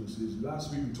who Jesus is. Last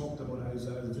week we talked about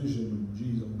Isaiah's vision of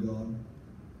Jesus, of God.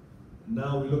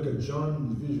 Now we look at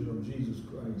John's vision of Jesus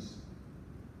Christ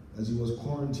as he was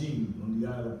quarantined on the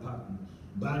Isle of Patmos,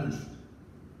 banished.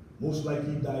 Most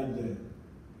likely he died there.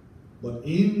 But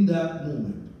in that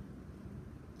moment,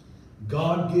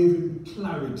 God gave him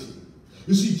clarity.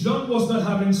 You see, John was not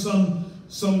having some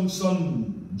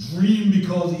dream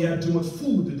because he had too much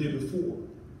food the day before.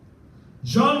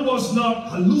 John was not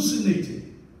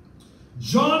hallucinating.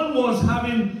 John was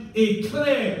having a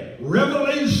clear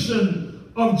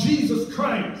revelation of Jesus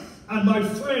Christ. And my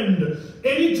friend,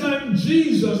 anytime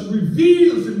Jesus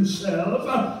reveals himself,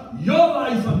 your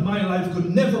life and my life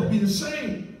could never be the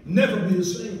same. Never be the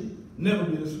same. Never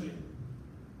be the same.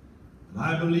 And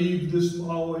I believe this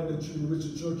hour in which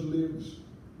the church lives,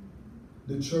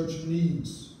 the church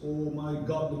needs, oh my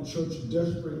God, the church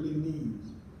desperately needs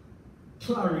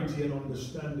clarity and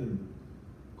understanding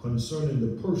concerning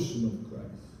the person of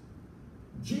Christ.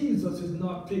 Jesus is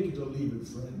not take it or leave it,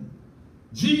 friend.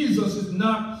 Jesus is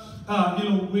not,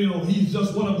 he's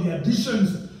just one of the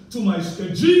additions to my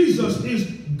schedule. Jesus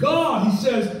is God. He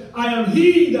says, I am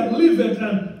he that liveth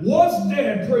and was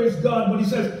dead, praise God. But he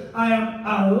says, I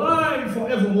am alive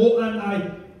forevermore, and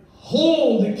I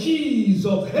hold the keys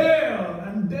of hell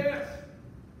and death.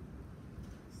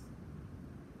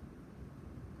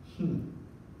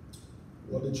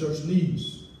 What the church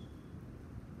needs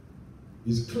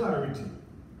is clarity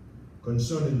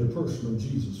concerning the person of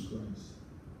Jesus Christ.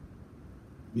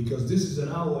 Because this is an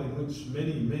hour in which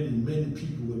many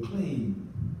people will claim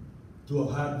to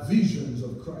have had visions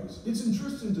of Christ. It's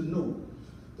interesting to note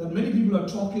that many people are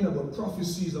talking about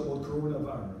prophecies about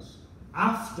coronavirus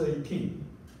after it came.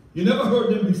 You never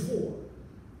heard them before.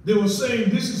 They were saying,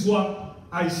 this is what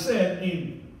I said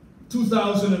in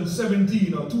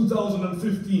 2017 or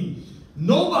 2015.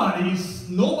 Nobody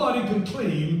can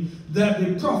claim that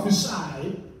they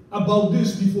prophesied about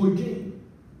this before it came.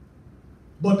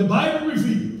 But the Bible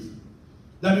reveals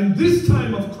that in this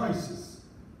time of crisis,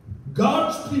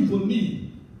 God's people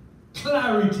need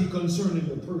clarity concerning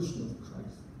the person of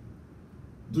Christ.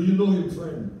 Do you know him,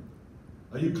 friend?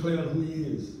 Are you clear on who he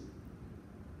is?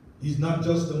 He's not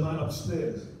just the man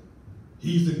upstairs.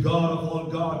 He's the God of all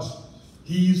gods.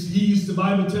 He's the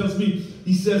Bible tells me,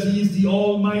 he says he is the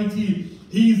Almighty.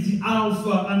 He's the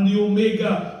Alpha and the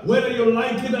Omega. Whether you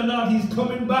like it or not, he's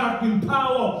coming back in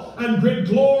power and great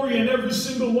glory, and every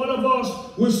single one of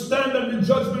us will stand at the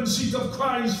judgment seat of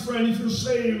Christ, friend, if you're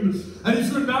saved. And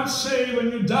if you're not saved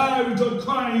and you die without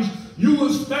Christ, you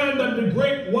will stand at the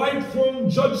great white throne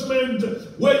judgment,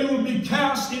 where you will be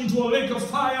cast into a lake of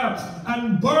fire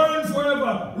and burned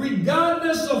forever,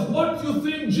 regardless of what you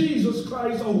think Jesus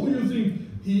Christ or who you think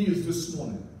he is this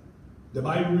morning. The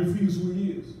Bible reveals who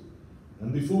he is.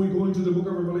 And before we go into the book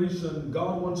of Revelation,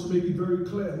 God wants to make it very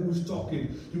clear who is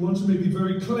talking. He wants to make it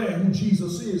very clear who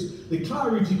Jesus is. The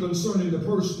clarity concerning the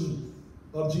person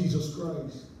of Jesus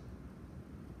Christ.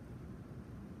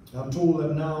 I'm told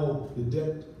that now the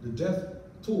death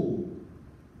toll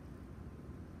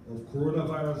of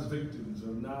coronavirus victims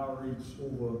have now reached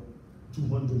over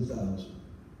 200,000.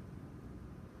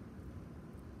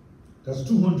 That's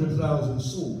 200,000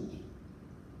 souls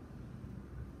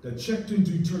that checked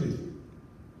into eternity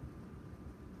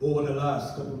over the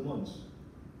last couple of months,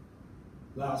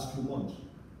 last few months.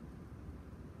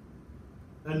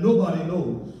 And nobody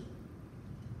knows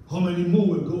how many more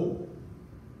will go.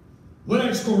 Whether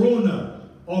it's corona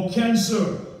or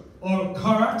cancer or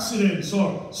car accidents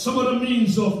or some other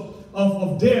means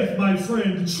of death, my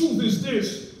friend, the truth is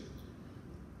this: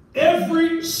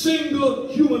 every single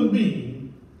human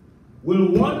being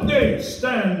will one day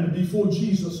stand before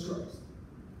Jesus Christ.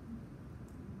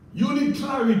 You need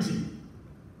clarity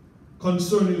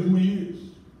concerning who he is.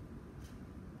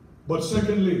 But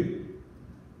secondly,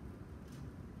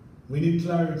 we need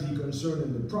clarity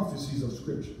concerning the prophecies of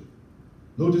Scripture.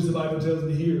 Notice the Bible tells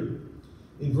me here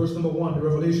in verse number 1, the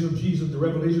revelation of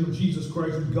Jesus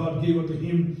Christ, which God gave unto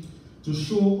him to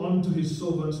show unto his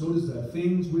servants, notice that,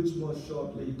 things which must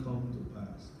shortly come to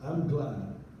pass. I'm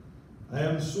glad, I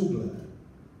am so glad,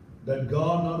 that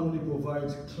God not only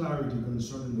provides clarity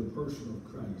concerning the person of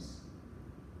Christ,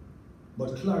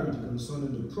 but clarity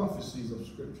concerning the prophecies of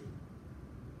Scripture.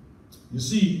 You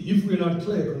see, if we're not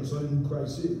clear concerning who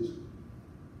Christ is,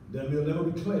 then we'll never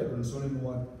be clear concerning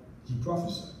what he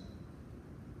prophesied.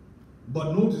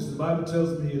 But notice the Bible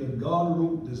tells me that God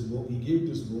wrote this book, he gave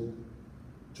this book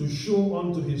to show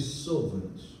unto his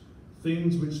servants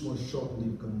things which must shortly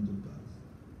come to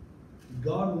pass.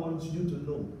 God wants you to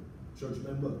know, church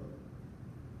member.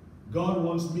 God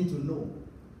wants me to know.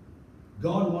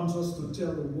 God wants us to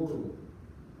tell the world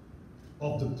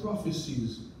of the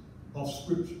prophecies of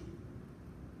Scripture.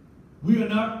 We are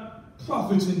not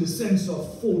prophets in the sense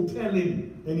of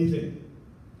foretelling anything.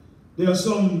 There are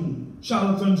some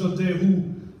charlatans out there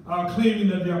who are claiming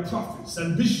that they are prophets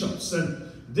and bishops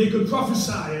and they could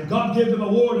prophesy and God gave them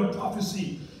a word of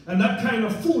prophecy and that kind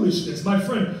of foolishness, my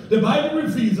friend. The Bible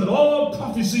reveals that all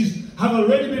prophecies have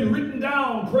already been written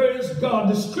down. Praise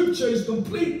God. The Scripture is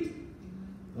complete.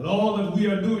 And all that we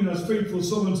are doing as faithful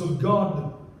servants of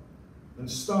God and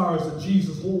stars that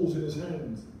Jesus holds in his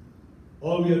hands,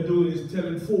 all we are doing is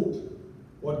telling forth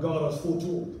what God has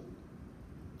foretold.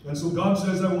 And so God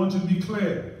says, I want you to be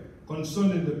clear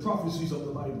concerning the prophecies of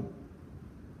the Bible.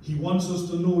 He wants us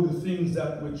to know the things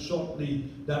that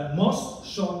must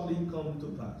shortly come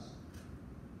to pass.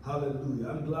 Hallelujah.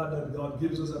 I'm glad that God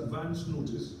gives us advance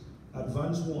notice,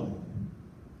 advance warning.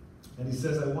 And he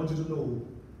says, I want you to know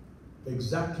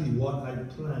exactly what I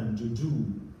plan to do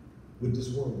with this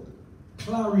world.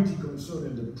 Clarity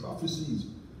concerning the prophecies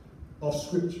of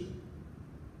Scripture.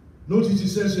 Notice he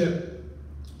says here,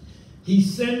 he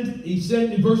sent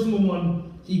in verse number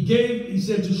 1, he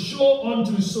said to show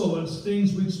unto his servants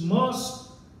things which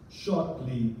must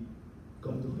shortly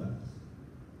come to pass.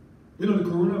 You know, the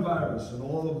coronavirus and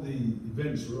all of the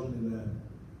events surrounding that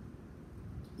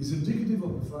is indicative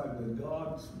of the fact that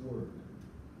God's word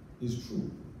is true.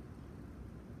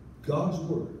 God's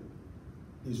word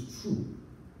is true.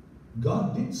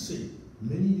 God did say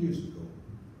many years ago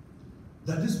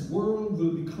that this world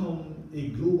will become a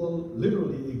global,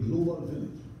 literally a global village.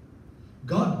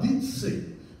 God did say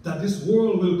that this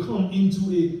world will come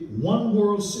into a one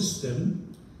world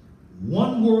system,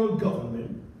 one world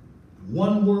government,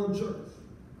 one world church.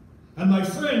 And my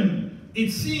friend, it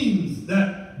seems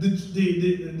that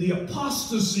the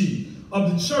apostasy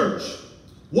of the church,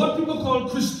 what people call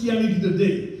Christianity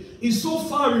today, is so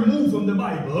far removed from the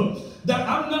Bible that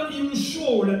I'm not even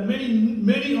sure that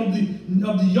many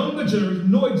of the younger generation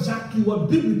know exactly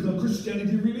what biblical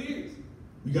Christianity really is.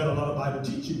 We got a lot of Bible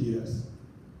teaching, yes.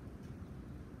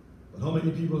 But how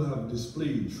many people have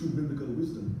displayed true biblical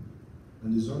wisdom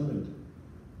and discernment?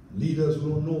 Leaders who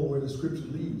don't know where the Scripture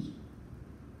leads.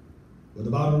 But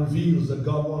the Bible reveals that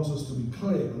God wants us to be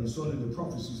clear concerning the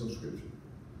prophecies of Scripture.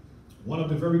 One of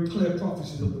the very clear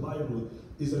prophecies of the Bible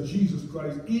is that Jesus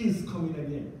Christ is coming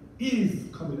again.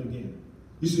 Is coming again.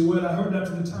 You say, well, I heard that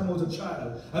from the time I was a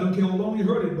child. I don't care how long you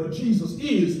heard it, but Jesus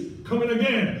is coming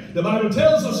again. The Bible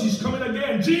tells us he's coming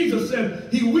again. Jesus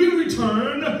said he will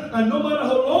return, and no matter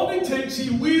how long it takes, he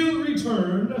will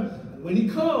return. And when he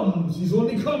comes, he's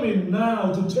only coming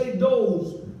now to take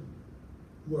those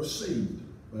who are saved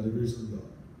by the grace of God.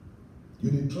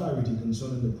 You need clarity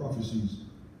concerning the prophecies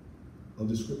of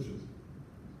the Scriptures.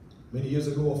 Many years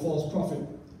ago, a false prophet,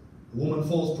 a woman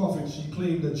false prophet, she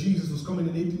claimed that Jesus was coming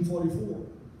in 1844.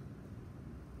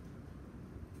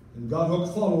 And God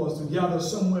hooked followers to gather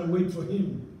somewhere and wait for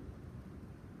him.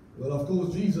 Well, of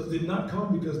course, Jesus did not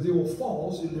come because they were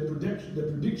false in their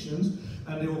predictions,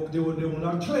 and they were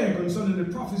not clear concerning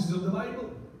the prophecies of the Bible.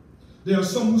 There are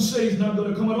some who say he's not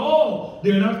going to come at all.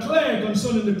 They're not clear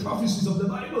concerning the prophecies of the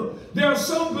Bible. There are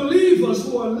some believers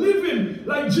who are living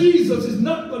like Jesus is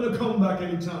not going to come back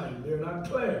anytime. They're not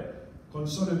clear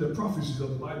concerning the prophecies of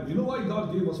the Bible. You know why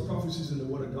God gave us prophecies in the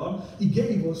Word of God? He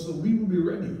gave us so we will be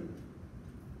ready.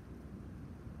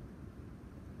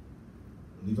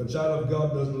 And if a child of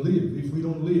God doesn't live, if we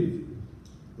don't live,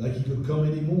 like he could come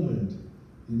any moment,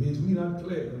 it means we're not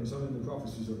clear concerning the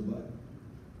prophecies of the Bible.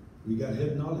 We got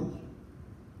head knowledge,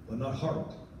 but not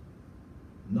heart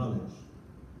knowledge.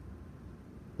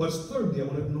 But thirdly, I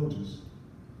want to notice,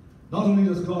 not only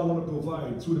does God want to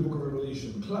provide through the book of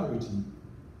Revelation clarity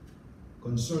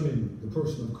concerning the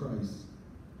person of Christ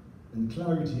and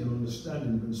clarity and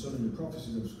understanding concerning the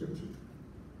prophecies of Scripture,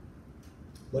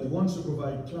 but he wants to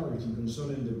provide clarity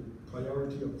concerning the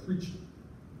priority of preaching.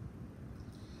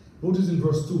 Notice in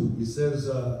verse 2, it says,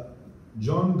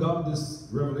 John got this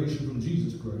revelation from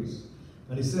Jesus Christ,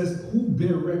 and he says, who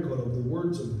bear record of the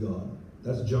words of God?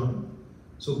 That's John.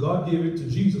 So God gave it to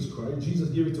Jesus Christ. Jesus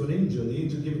gave it to an angel. The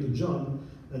angel gave it to John,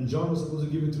 and John was supposed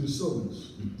to give it to his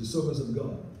servants, the servants of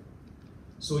God.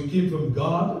 So it came from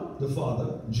God, the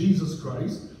Father, Jesus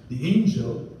Christ, the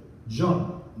angel,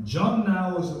 John. John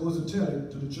now was supposed to tell it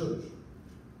to the church.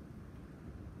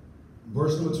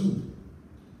 Verse number 2.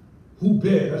 Who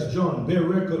bear, that's John, bear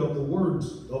record of the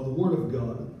words of the word of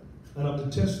God and of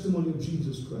the testimony of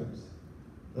Jesus Christ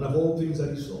and of all things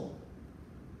that he saw.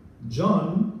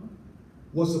 John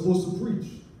was supposed to preach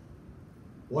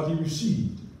what he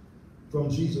received from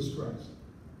Jesus Christ.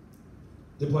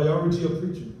 The priority of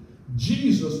preaching.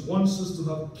 Jesus wants us to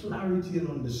have clarity and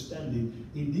understanding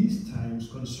in these times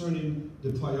concerning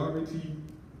the priority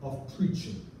of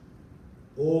preaching.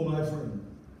 Oh, my friend.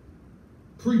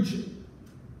 Preaching.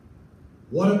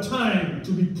 What a time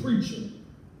to be preaching.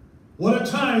 What a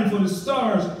time for the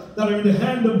stars that are in the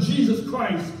hand of Jesus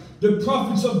Christ, the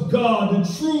prophets of God,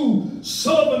 the true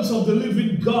servants of the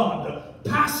living God,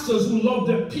 pastors who love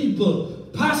their people,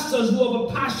 pastors who have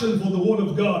a passion for the word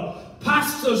of God,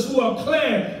 pastors who are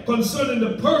clear concerning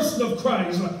the person of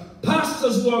Christ,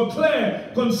 pastors who are clear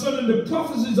concerning the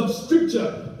prophecies of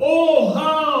Scripture. Oh,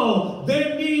 how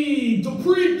they need to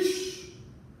preach.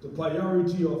 The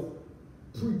priority of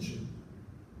preaching.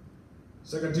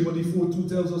 2 Timothy 4:2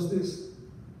 tells us this.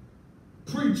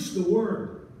 Preach the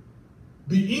word.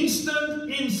 Be instant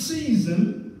in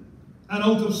season and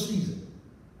out of season.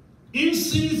 In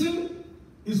season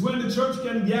is when the church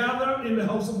can gather in the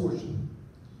house of worship.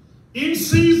 In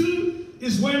season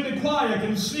is when the choir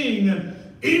can sing. And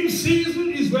in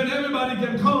season is when everybody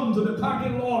can come to the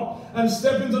parking lot and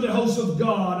step into the house of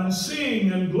God and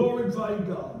sing and glorify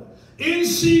God. In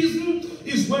season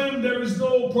is when there is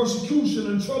no persecution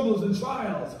and troubles and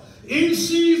trials. In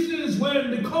season is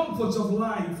when the comforts of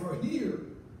life are here.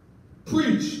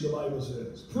 Preach, the Bible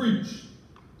says. Preach.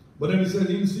 But then it says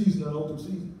in season and out of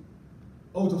season.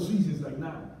 Out of season is like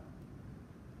now,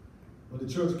 when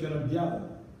the church cannot gather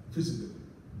physically.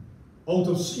 Out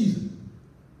of season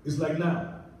is like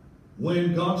now,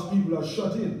 when God's people are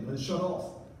shut in and shut off.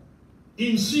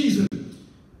 In season,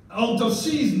 out of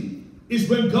season, is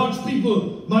when God's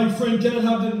people, my friend, cannot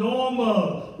have the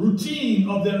normal routine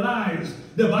of their lives.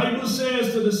 The Bible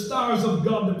says to the stars of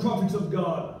God, the prophets of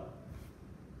God,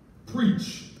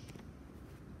 preach.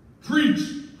 Preach,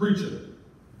 preacher.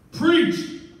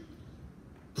 Preach.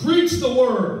 Preach the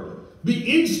word.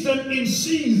 Be instant in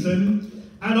season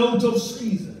and out of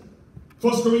season.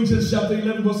 1 Corinthians chapter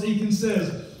 11 verse 18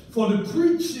 says, for the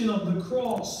preaching of the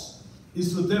cross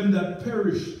is to them that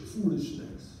perish foolishness.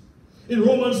 In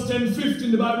Romans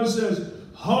 10:15, the Bible says,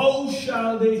 how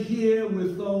shall they hear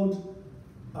without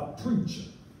a preacher?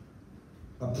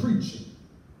 A preacher.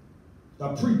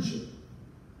 A preacher.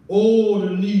 Oh, the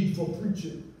need for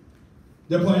preaching.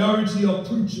 The priority of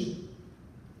preaching.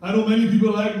 I know many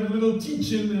people like a little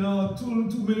teaching, 2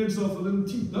 minutes of a little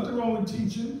teaching. Nothing wrong with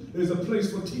teaching. There's a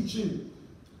place for teaching.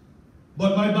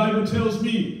 But my Bible tells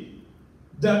me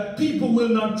that people will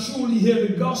not truly hear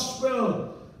the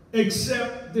gospel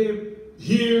except they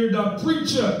hear the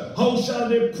preacher. How shall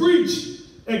they preach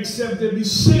except they be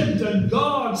sent? And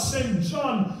God sent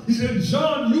John. He said,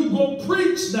 John, you go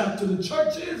preach that to the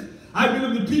churches. I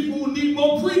believe the people who need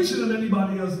more preaching than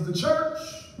anybody else is the church.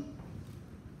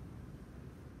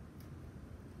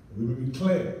 We will be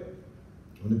clear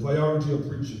on the priority of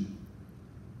preaching.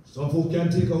 Some folks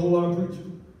can't take a whole lot of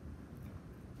preaching.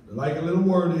 They like a little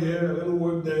word here, a little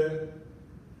word there,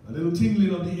 a little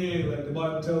tingling of the ear, like the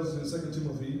Bible tells us in 2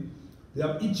 Timothy. They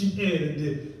have itching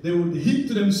ears. They would heap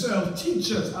to themselves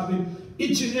teachers having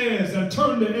itching ears and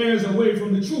turn their ears away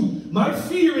from the truth. My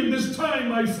fear in this time,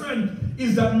 my friend,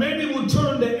 is that many will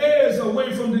turn their ears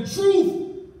away from the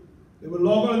truth. They will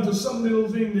log on to some little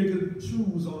thing they could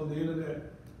choose on the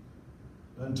internet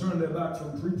and turn their back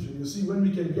from preaching. You see, when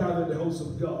we can gather in the house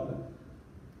of God,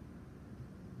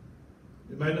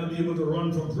 you might not be able to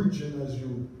run from preaching as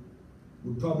you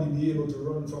would probably be able to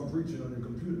run from preaching on your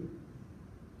computer.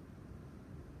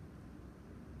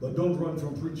 But don't run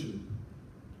from preaching.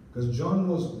 Because John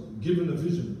was given a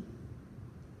vision.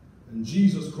 And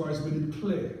Jesus Christ made it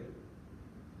clear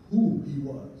who he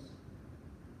was.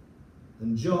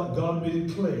 And God made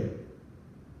it clear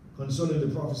concerning the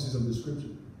prophecies of the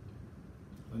Scripture.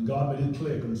 And God made it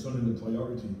clear concerning the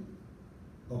priority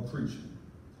of preaching.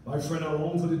 My friend, I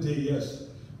long for the day, yes,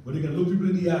 when you can look people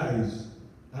in the eyes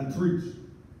and preach.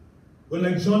 When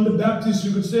like John the Baptist,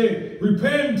 you could say,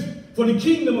 repent, for the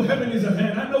kingdom of heaven is at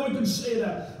hand. I know we can say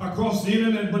that across the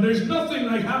internet, but there's nothing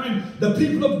like having the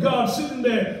people of God sitting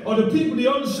there, or the people, the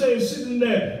unsaved, sitting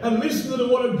there and listening to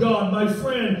the word of God. My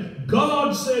friend,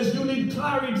 God says you need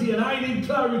clarity, and I need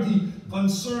clarity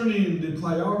concerning the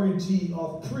priority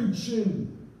of preaching.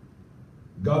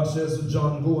 God says to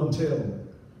John, go and tell,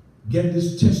 get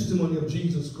this testimony of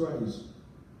Jesus Christ.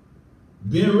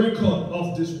 Bear record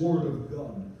of this word of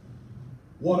God.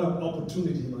 What an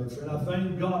opportunity, my friend. I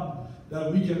thank God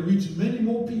that we can reach many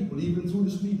more people even through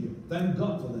this medium. Thank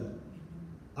God for that.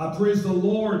 I praise the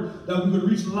Lord that we could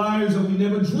reach lives that we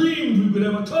never dreamed we could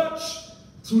ever touch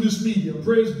through this medium.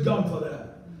 Praise God for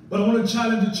that. But I want to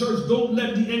challenge the church, don't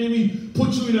let the enemy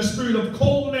put you in a spirit of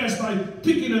coldness by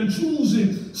picking and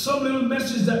choosing some little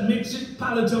message that makes it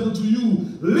palatable to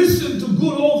you. Listen to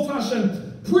good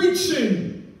old-fashioned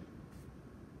preaching.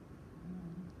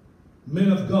 Men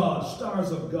of God,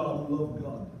 stars of God who love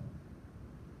God,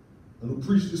 and who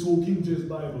preach this old King James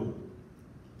Bible,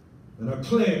 and are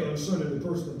clear concerning the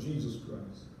person of Jesus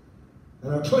Christ,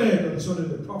 and are clear concerning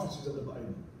the prophecies of the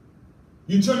Bible.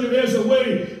 You turn your ears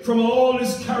away from all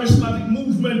this charismatic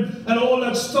movement and all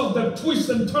that stuff that twists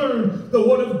and turns the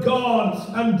word of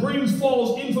God and brings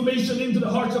false information into the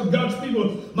hearts of God's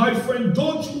people. My friend,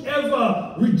 don't you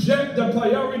ever reject the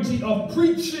priority of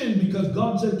preaching, because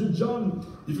God said to John,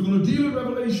 if you're going to deal with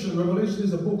Revelation, Revelation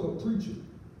is a book of preaching.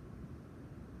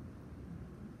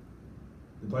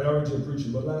 The priority of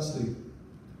preaching. But lastly,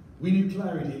 we need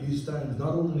clarity in these times,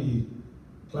 not only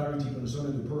clarity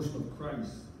concerning the person of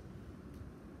Christ,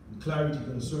 clarity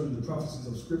concerning the prophecies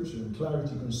of Scripture, and clarity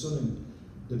concerning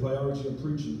the priority of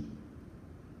preaching.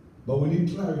 But we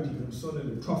need clarity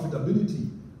concerning the profitability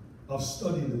of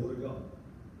studying the Word of God.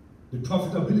 The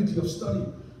profitability of study.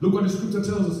 Look what the Scripture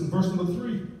tells us in verse number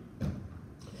 3.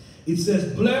 It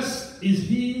says, blessed is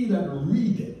he that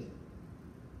readeth.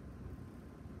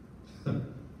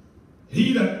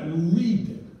 He that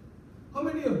readeth. How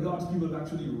many of God's people have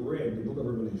actually read the book of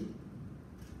Revelation?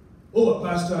 Oh,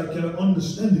 Pastor, I cannot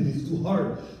understand it. It's too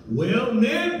hard. Well,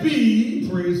 maybe,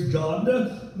 praise God,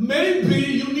 maybe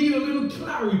you need a little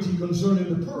clarity concerning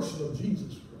the person of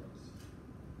Jesus Christ.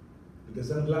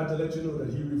 Because I'm glad to let you know that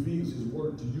he reveals his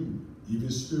word to you if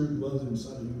his spirit dwells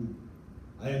inside of you.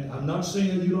 I'm not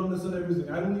saying that you don't understand everything.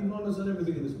 I don't even understand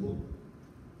everything in this book.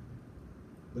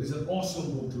 But it's an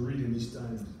awesome book to read in these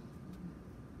times.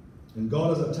 And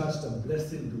God has attached a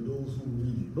blessing to those who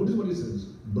read it. Notice what he says.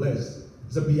 Blessed.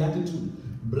 It's a beatitude.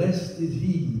 Blessed is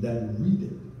he that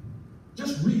readeth.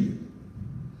 Just read it.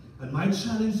 And my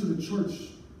challenge to the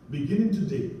church, beginning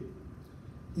today,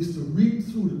 is to read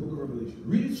through the book of Revelation.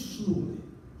 Read it slowly.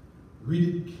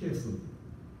 Read it carefully.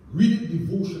 Read it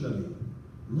devotionally.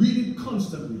 Read it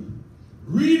constantly.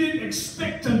 Read it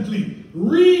expectantly.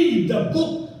 Read the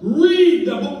book. Read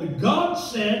the book. God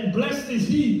said, blessed is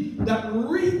he that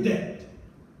readeth.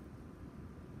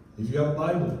 If you have a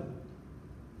Bible,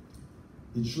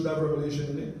 it should have revelation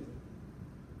in it.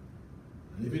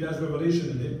 And if it has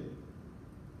revelation in it,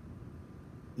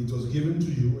 it was given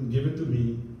to you and given to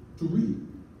me to read.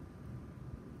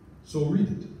 So read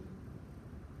it.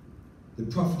 The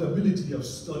profitability of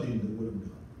studying the Word of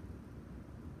God.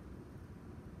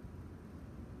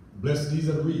 Blessed is he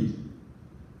that read.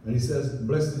 And he says,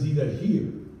 blessed is he that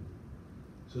hear.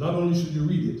 So not only should you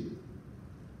read it,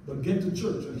 but get to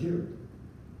church and hear it.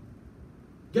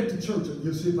 Get to church and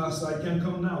you'll say, Pastor, I can't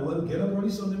come now. Well, get up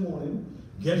early Sunday morning,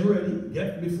 get ready,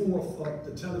 get before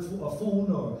a telephone, a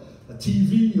phone, or a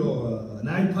TV, or an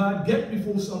iPad. Get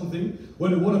before something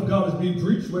where the Word of God is being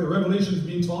preached, where revelation is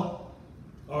being taught,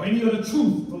 or any other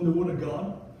truth from the Word of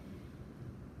God.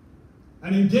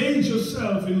 And engage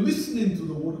yourself in listening to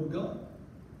the Word of God.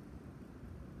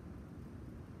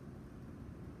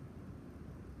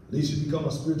 Lest you become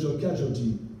a spiritual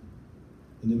casualty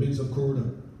in the midst of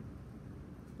Corona.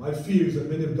 My fear is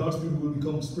that many of God's people will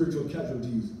become spiritual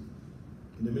casualties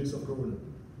in the midst of Corona.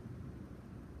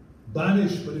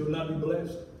 Banished, but they will not be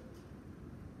blessed.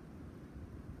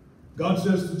 God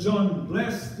says to John,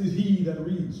 blessed is he that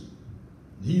reads,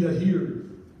 he that hears.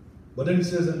 But then he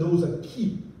says, and those that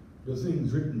keep the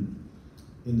things written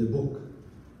in the book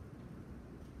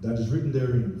that is written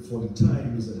therein, for the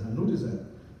time is at hand. Notice that.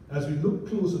 As we look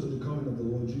closer to the coming of the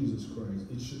Lord Jesus Christ,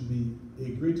 it should be a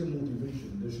greater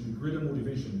motivation. There should be greater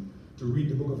motivation to read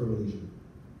the book of Revelation.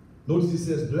 Notice he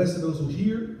says, blessed are those who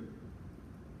hear,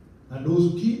 and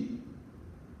those who keep,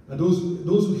 and those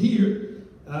who hear,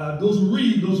 those who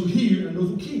read, those who hear, and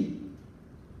those who keep.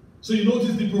 So you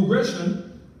notice the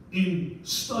progression in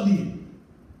studying.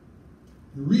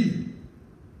 You read it,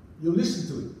 you listen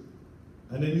to it,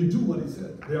 and then you do what it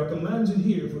said. There are commands in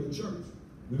here for the church.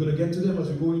 We're going to get to them as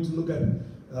we're going to look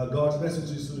at God's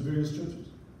messages to the various churches.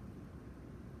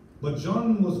 But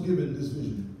John was given this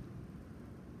vision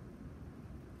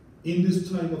in this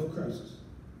time of crisis.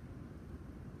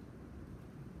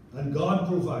 And God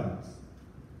provides,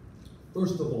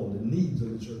 first of all, the needs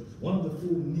of the church. One of the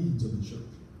 4 needs of the church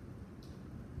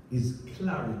is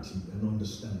clarity and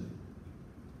understanding.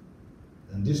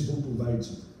 And this book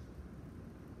provides it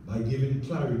by giving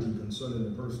clarity concerning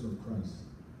the person of Christ.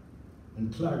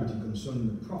 and clarity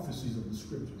concerning the prophecies of the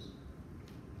scriptures,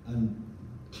 and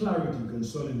clarity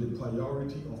concerning the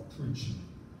priority of preaching,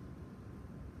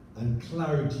 and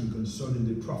clarity concerning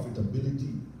the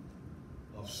profitability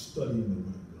of studying the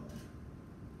Word of God.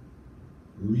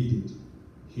 Read it,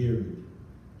 hear it,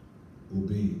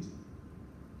 obey it.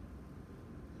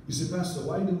 You say, Pastor,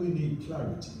 why do we need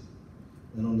clarity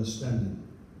and understanding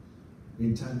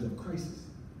in times of crisis?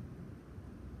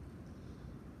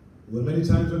 Well, many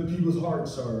times when people's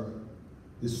hearts are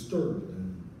disturbed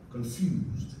and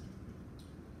confused,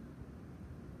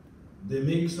 they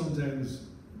make sometimes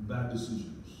bad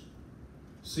decisions.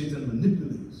 Satan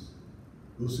manipulates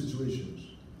those situations.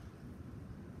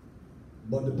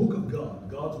 But the book of God,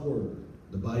 God's word,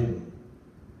 the Bible,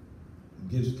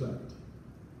 gives clarity.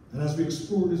 And as we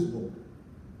explore this book,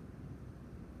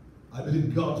 I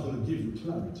believe God's going to give you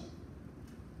clarity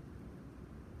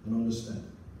and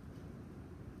understanding.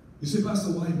 You say,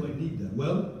 Pastor, why do I need that?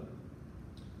 Well,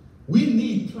 we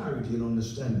need clarity and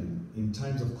understanding in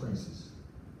times of crisis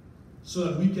so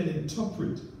that we can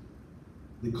interpret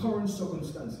the current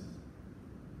circumstances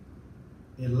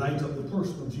in light of the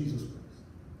person of Jesus Christ,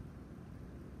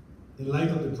 in light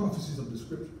of the prophecies of the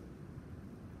scripture,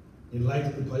 in light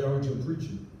of the priority of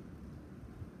preaching,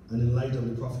 and in light of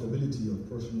the profitability of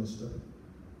personal study.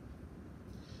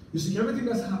 You see, everything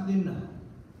that's happening now,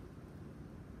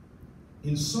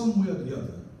 in some way or the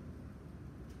other,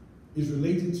 is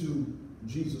related to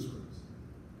Jesus Christ.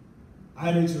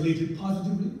 Either it's related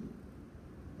positively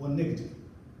or negatively.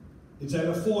 It's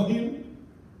either for him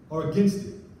or against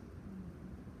him.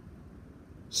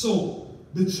 So,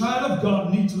 the child of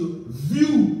God needs to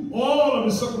view all of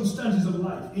the circumstances of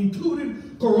life, including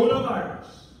coronavirus,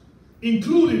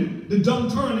 including the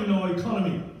downturn in our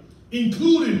economy,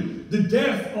 including the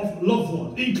death of loved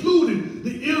ones, including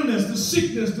the illness, the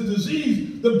sickness, the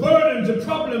disease, the burdens, the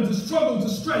problems, the struggles, the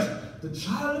stress. The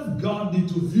child of God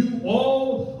needs to view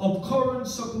all of current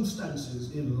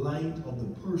circumstances in light of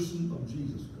the person of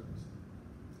Jesus Christ.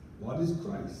 What is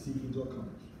Christ seeking to accomplish?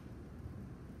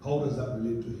 How does that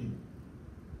relate to him?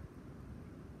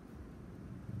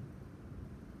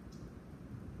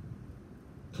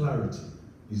 Clarity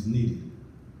is needed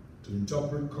to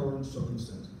interpret current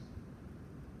circumstances.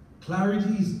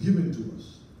 Clarity is given to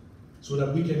us so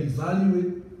that we can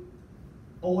evaluate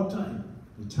our time,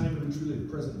 the time in which we live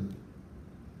presently.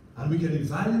 And we can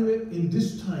evaluate in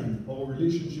this time our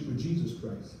relationship with Jesus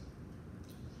Christ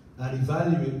and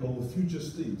evaluate our future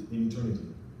state in eternity.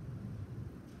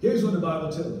 Here's what the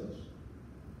Bible tells us.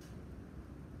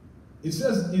 It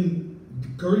says in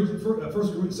 2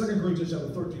 Corinthians chapter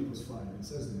 13, verse 5, it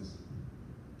says this: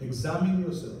 examine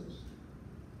yourselves,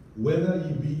 whether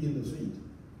ye be in the faith.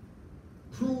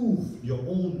 Prove your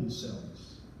own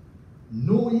selves.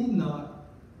 Know ye not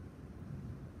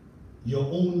your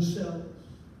own selves,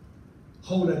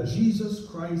 how that Jesus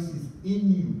Christ is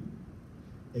in you,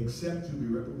 except you be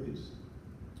reprobates?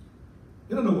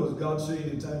 In other words, God's saying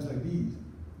in times like these,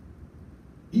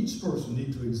 each person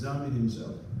needs to examine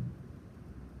himself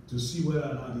to see whether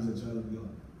or not he's a child of God,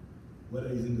 whether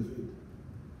he's in the faith.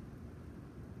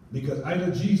 Because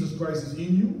either Jesus Christ is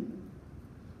in you,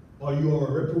 or you are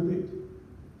a reprobate.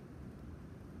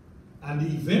 And the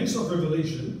events of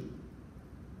Revelation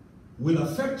will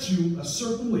affect you a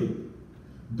certain way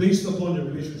based upon the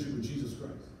relationship with Jesus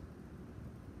Christ.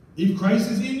 If Christ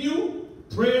is in you,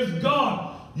 praise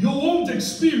God, you won't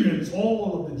experience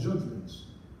all of the judgments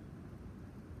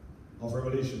of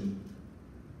Revelation.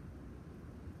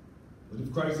 But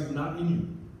if Christ is not in you,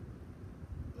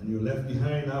 and you're left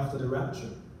behind after the rapture,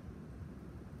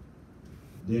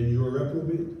 then you're a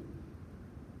reprobate,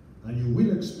 and you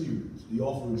will experience the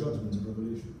awful judgments of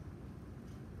Revelation.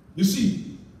 You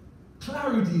see,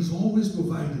 clarity is always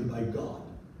provided by God,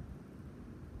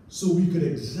 so we could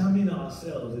examine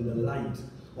ourselves in the light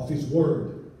of his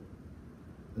word.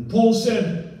 And Paul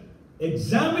said,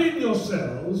 examine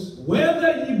yourselves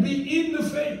whether ye be in the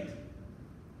faith.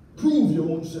 Prove your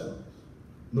own selves.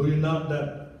 Know ye not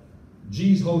that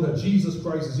Jesus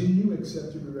Christ is in you,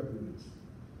 except you be reprobates.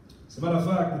 As a matter of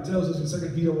fact, it tells us in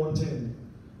 2 Peter 1:10,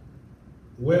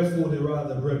 wherefore,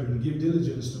 rather, brethren, give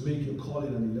diligence to make your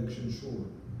calling and election sure.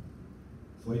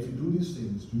 For if you do these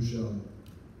things, you shall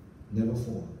never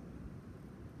fall.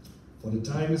 For the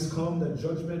time is come that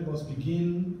judgment must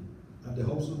begin at the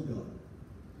house of God.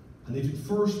 And if it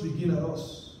first begin at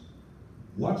us,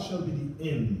 what shall be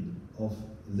the end of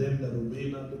them that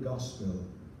obey not the gospel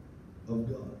of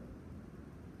God?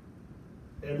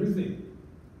 Everything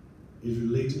is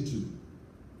related to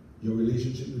your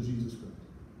relationship with Jesus Christ.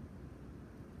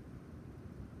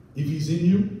 If he's in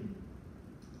you,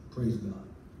 praise God.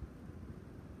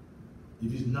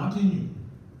 if he's not in you,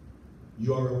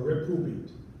 you are a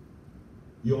reprobate.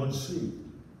 You're unsaved.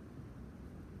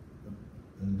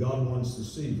 And God wants to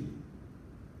save you.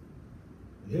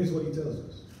 And here's what he tells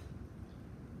us.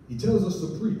 He tells us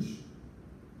to preach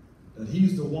that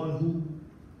he's the one who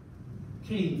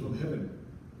came from heaven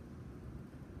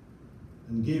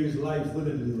and gave his life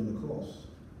willingly on the cross.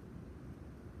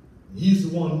 He's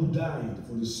the one who died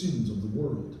for the sins of the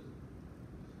world,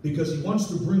 because he wants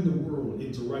to bring the world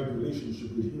into right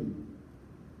relationship with him.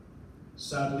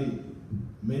 Sadly,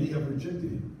 many have rejected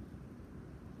him.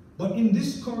 But in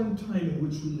this current time in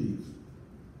which we live,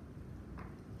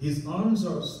 his arms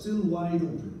are still wide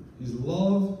open. His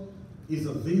love is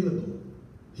available.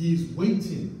 He is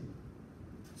waiting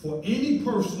for any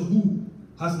person who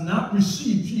has not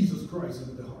received Jesus Christ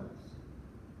into their hearts.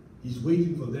 He's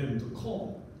waiting for them to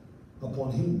call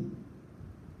upon him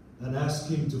and ask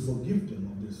him to forgive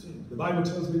them of their sins. The Bible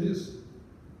tells me this.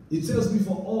 It tells me,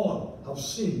 for all have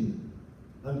sinned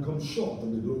and come short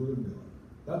of the glory of God.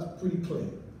 That's pretty clear.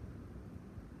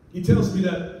 He tells me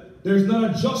that there is not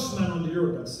a just man on the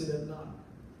earth that sinneth not.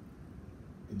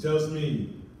 It tells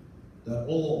me that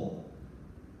all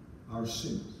are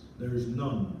sinners. There is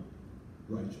none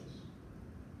righteous.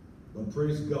 But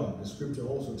praise God, the scripture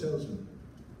also tells me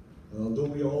that although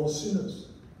we are all sinners,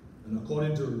 and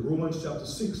according to Romans chapter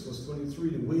 6, verse 23,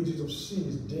 the wages of sin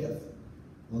is death.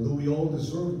 Although we all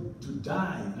deserve to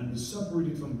die and be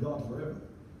separated from God forever,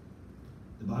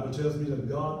 the Bible tells me that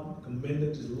God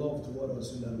commended his love toward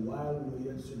us in that while we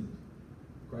were yet sinners,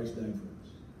 Christ died for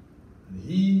us. And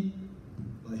he,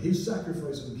 by his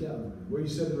sacrifice in Calvary, where he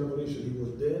said in Revelation he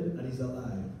was dead and he's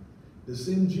alive, the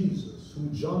same Jesus who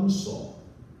John saw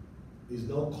is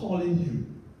now calling you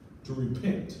to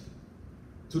repent,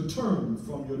 to turn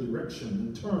from your direction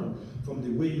and turn from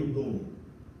the way you're going,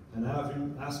 and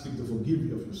ask him to forgive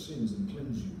you of your sins and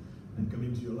cleanse you and come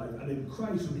into your life. And then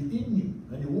Christ will be in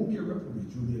you, and you won't be a reprobate.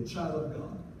 You'll be a child of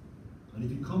God. And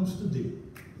if he comes today,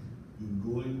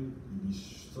 you'll be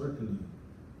certainly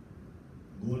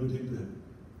going with him to heaven.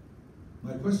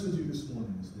 My question to you this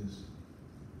morning is this.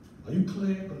 Are you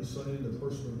clear concerning the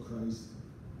person of Christ?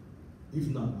 If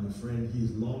not, my friend, he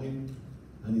is longing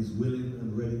and he's willing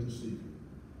and ready to save you.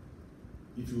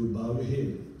 If you would bow your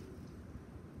head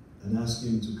and ask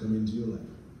him to come into your life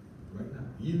right now.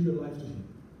 Yield your life to him.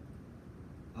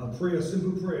 I'll pray a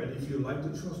simple prayer, and if you'd like to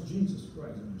trust Jesus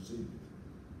Christ as your Savior,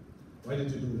 why don't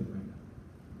you do it right now?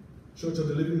 Church of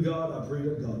the living God, I pray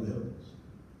that God will help us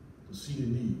to see the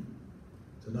need,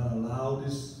 to not allow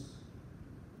this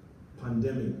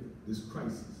pandemic, this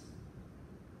crisis,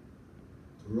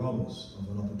 to rob us of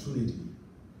an opportunity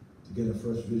to get a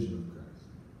fresh vision of Christ.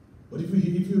 But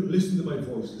if you listen to my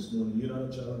voice this morning, you're not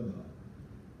a child of God.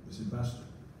 You say, Pastor,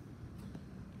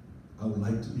 I would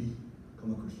like to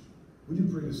become a Christian. Would you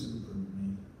pray this simple prayer with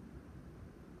me?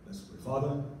 Let's pray.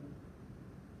 Father,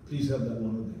 please help that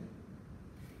one over there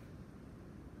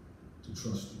to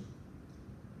trust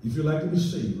you. If you'd like to be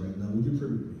saved right now, would you pray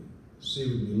with me? Say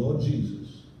with me, Lord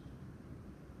Jesus,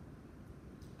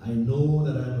 I know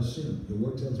that I am a sinner. Your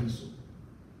word tells me so.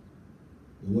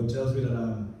 Your word tells me that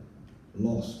I'm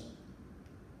lost.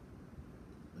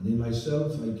 And in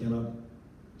myself, I cannot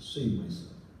save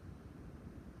myself.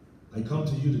 I come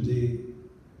to you today,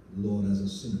 Lord, as a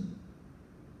sinner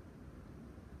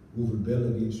who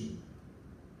rebelled against you.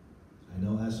 I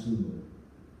now ask you, Lord,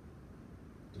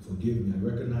 to forgive me.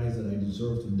 I recognize that I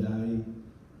deserve to die and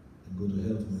go to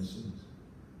hell for my sins.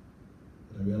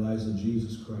 But I realize that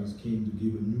Jesus Christ came to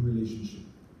give a new relationship.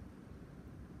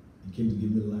 He came to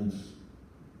give me life.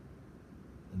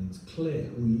 And it's clear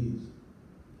who he is.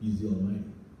 He's the Almighty.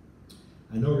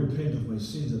 I now repent of my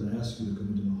sins and I ask you to come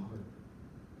into my heart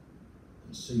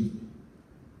and save me.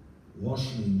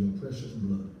 Wash me in your precious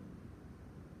blood.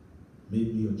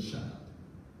 Make me your child.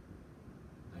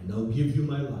 I now give you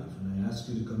my life and I ask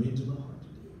you to come into my heart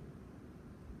today.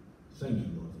 Thank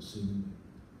you, Lord, for saving me.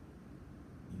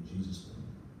 In Jesus'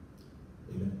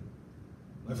 name. Amen.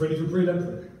 My friend, if you pray that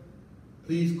prayer,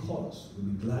 please call us.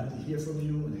 We'll be glad to hear from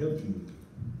you and help you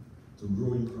to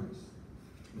grow in Christ.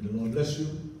 May the Lord bless you.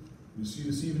 We'll see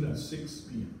you this evening at 6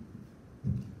 p.m.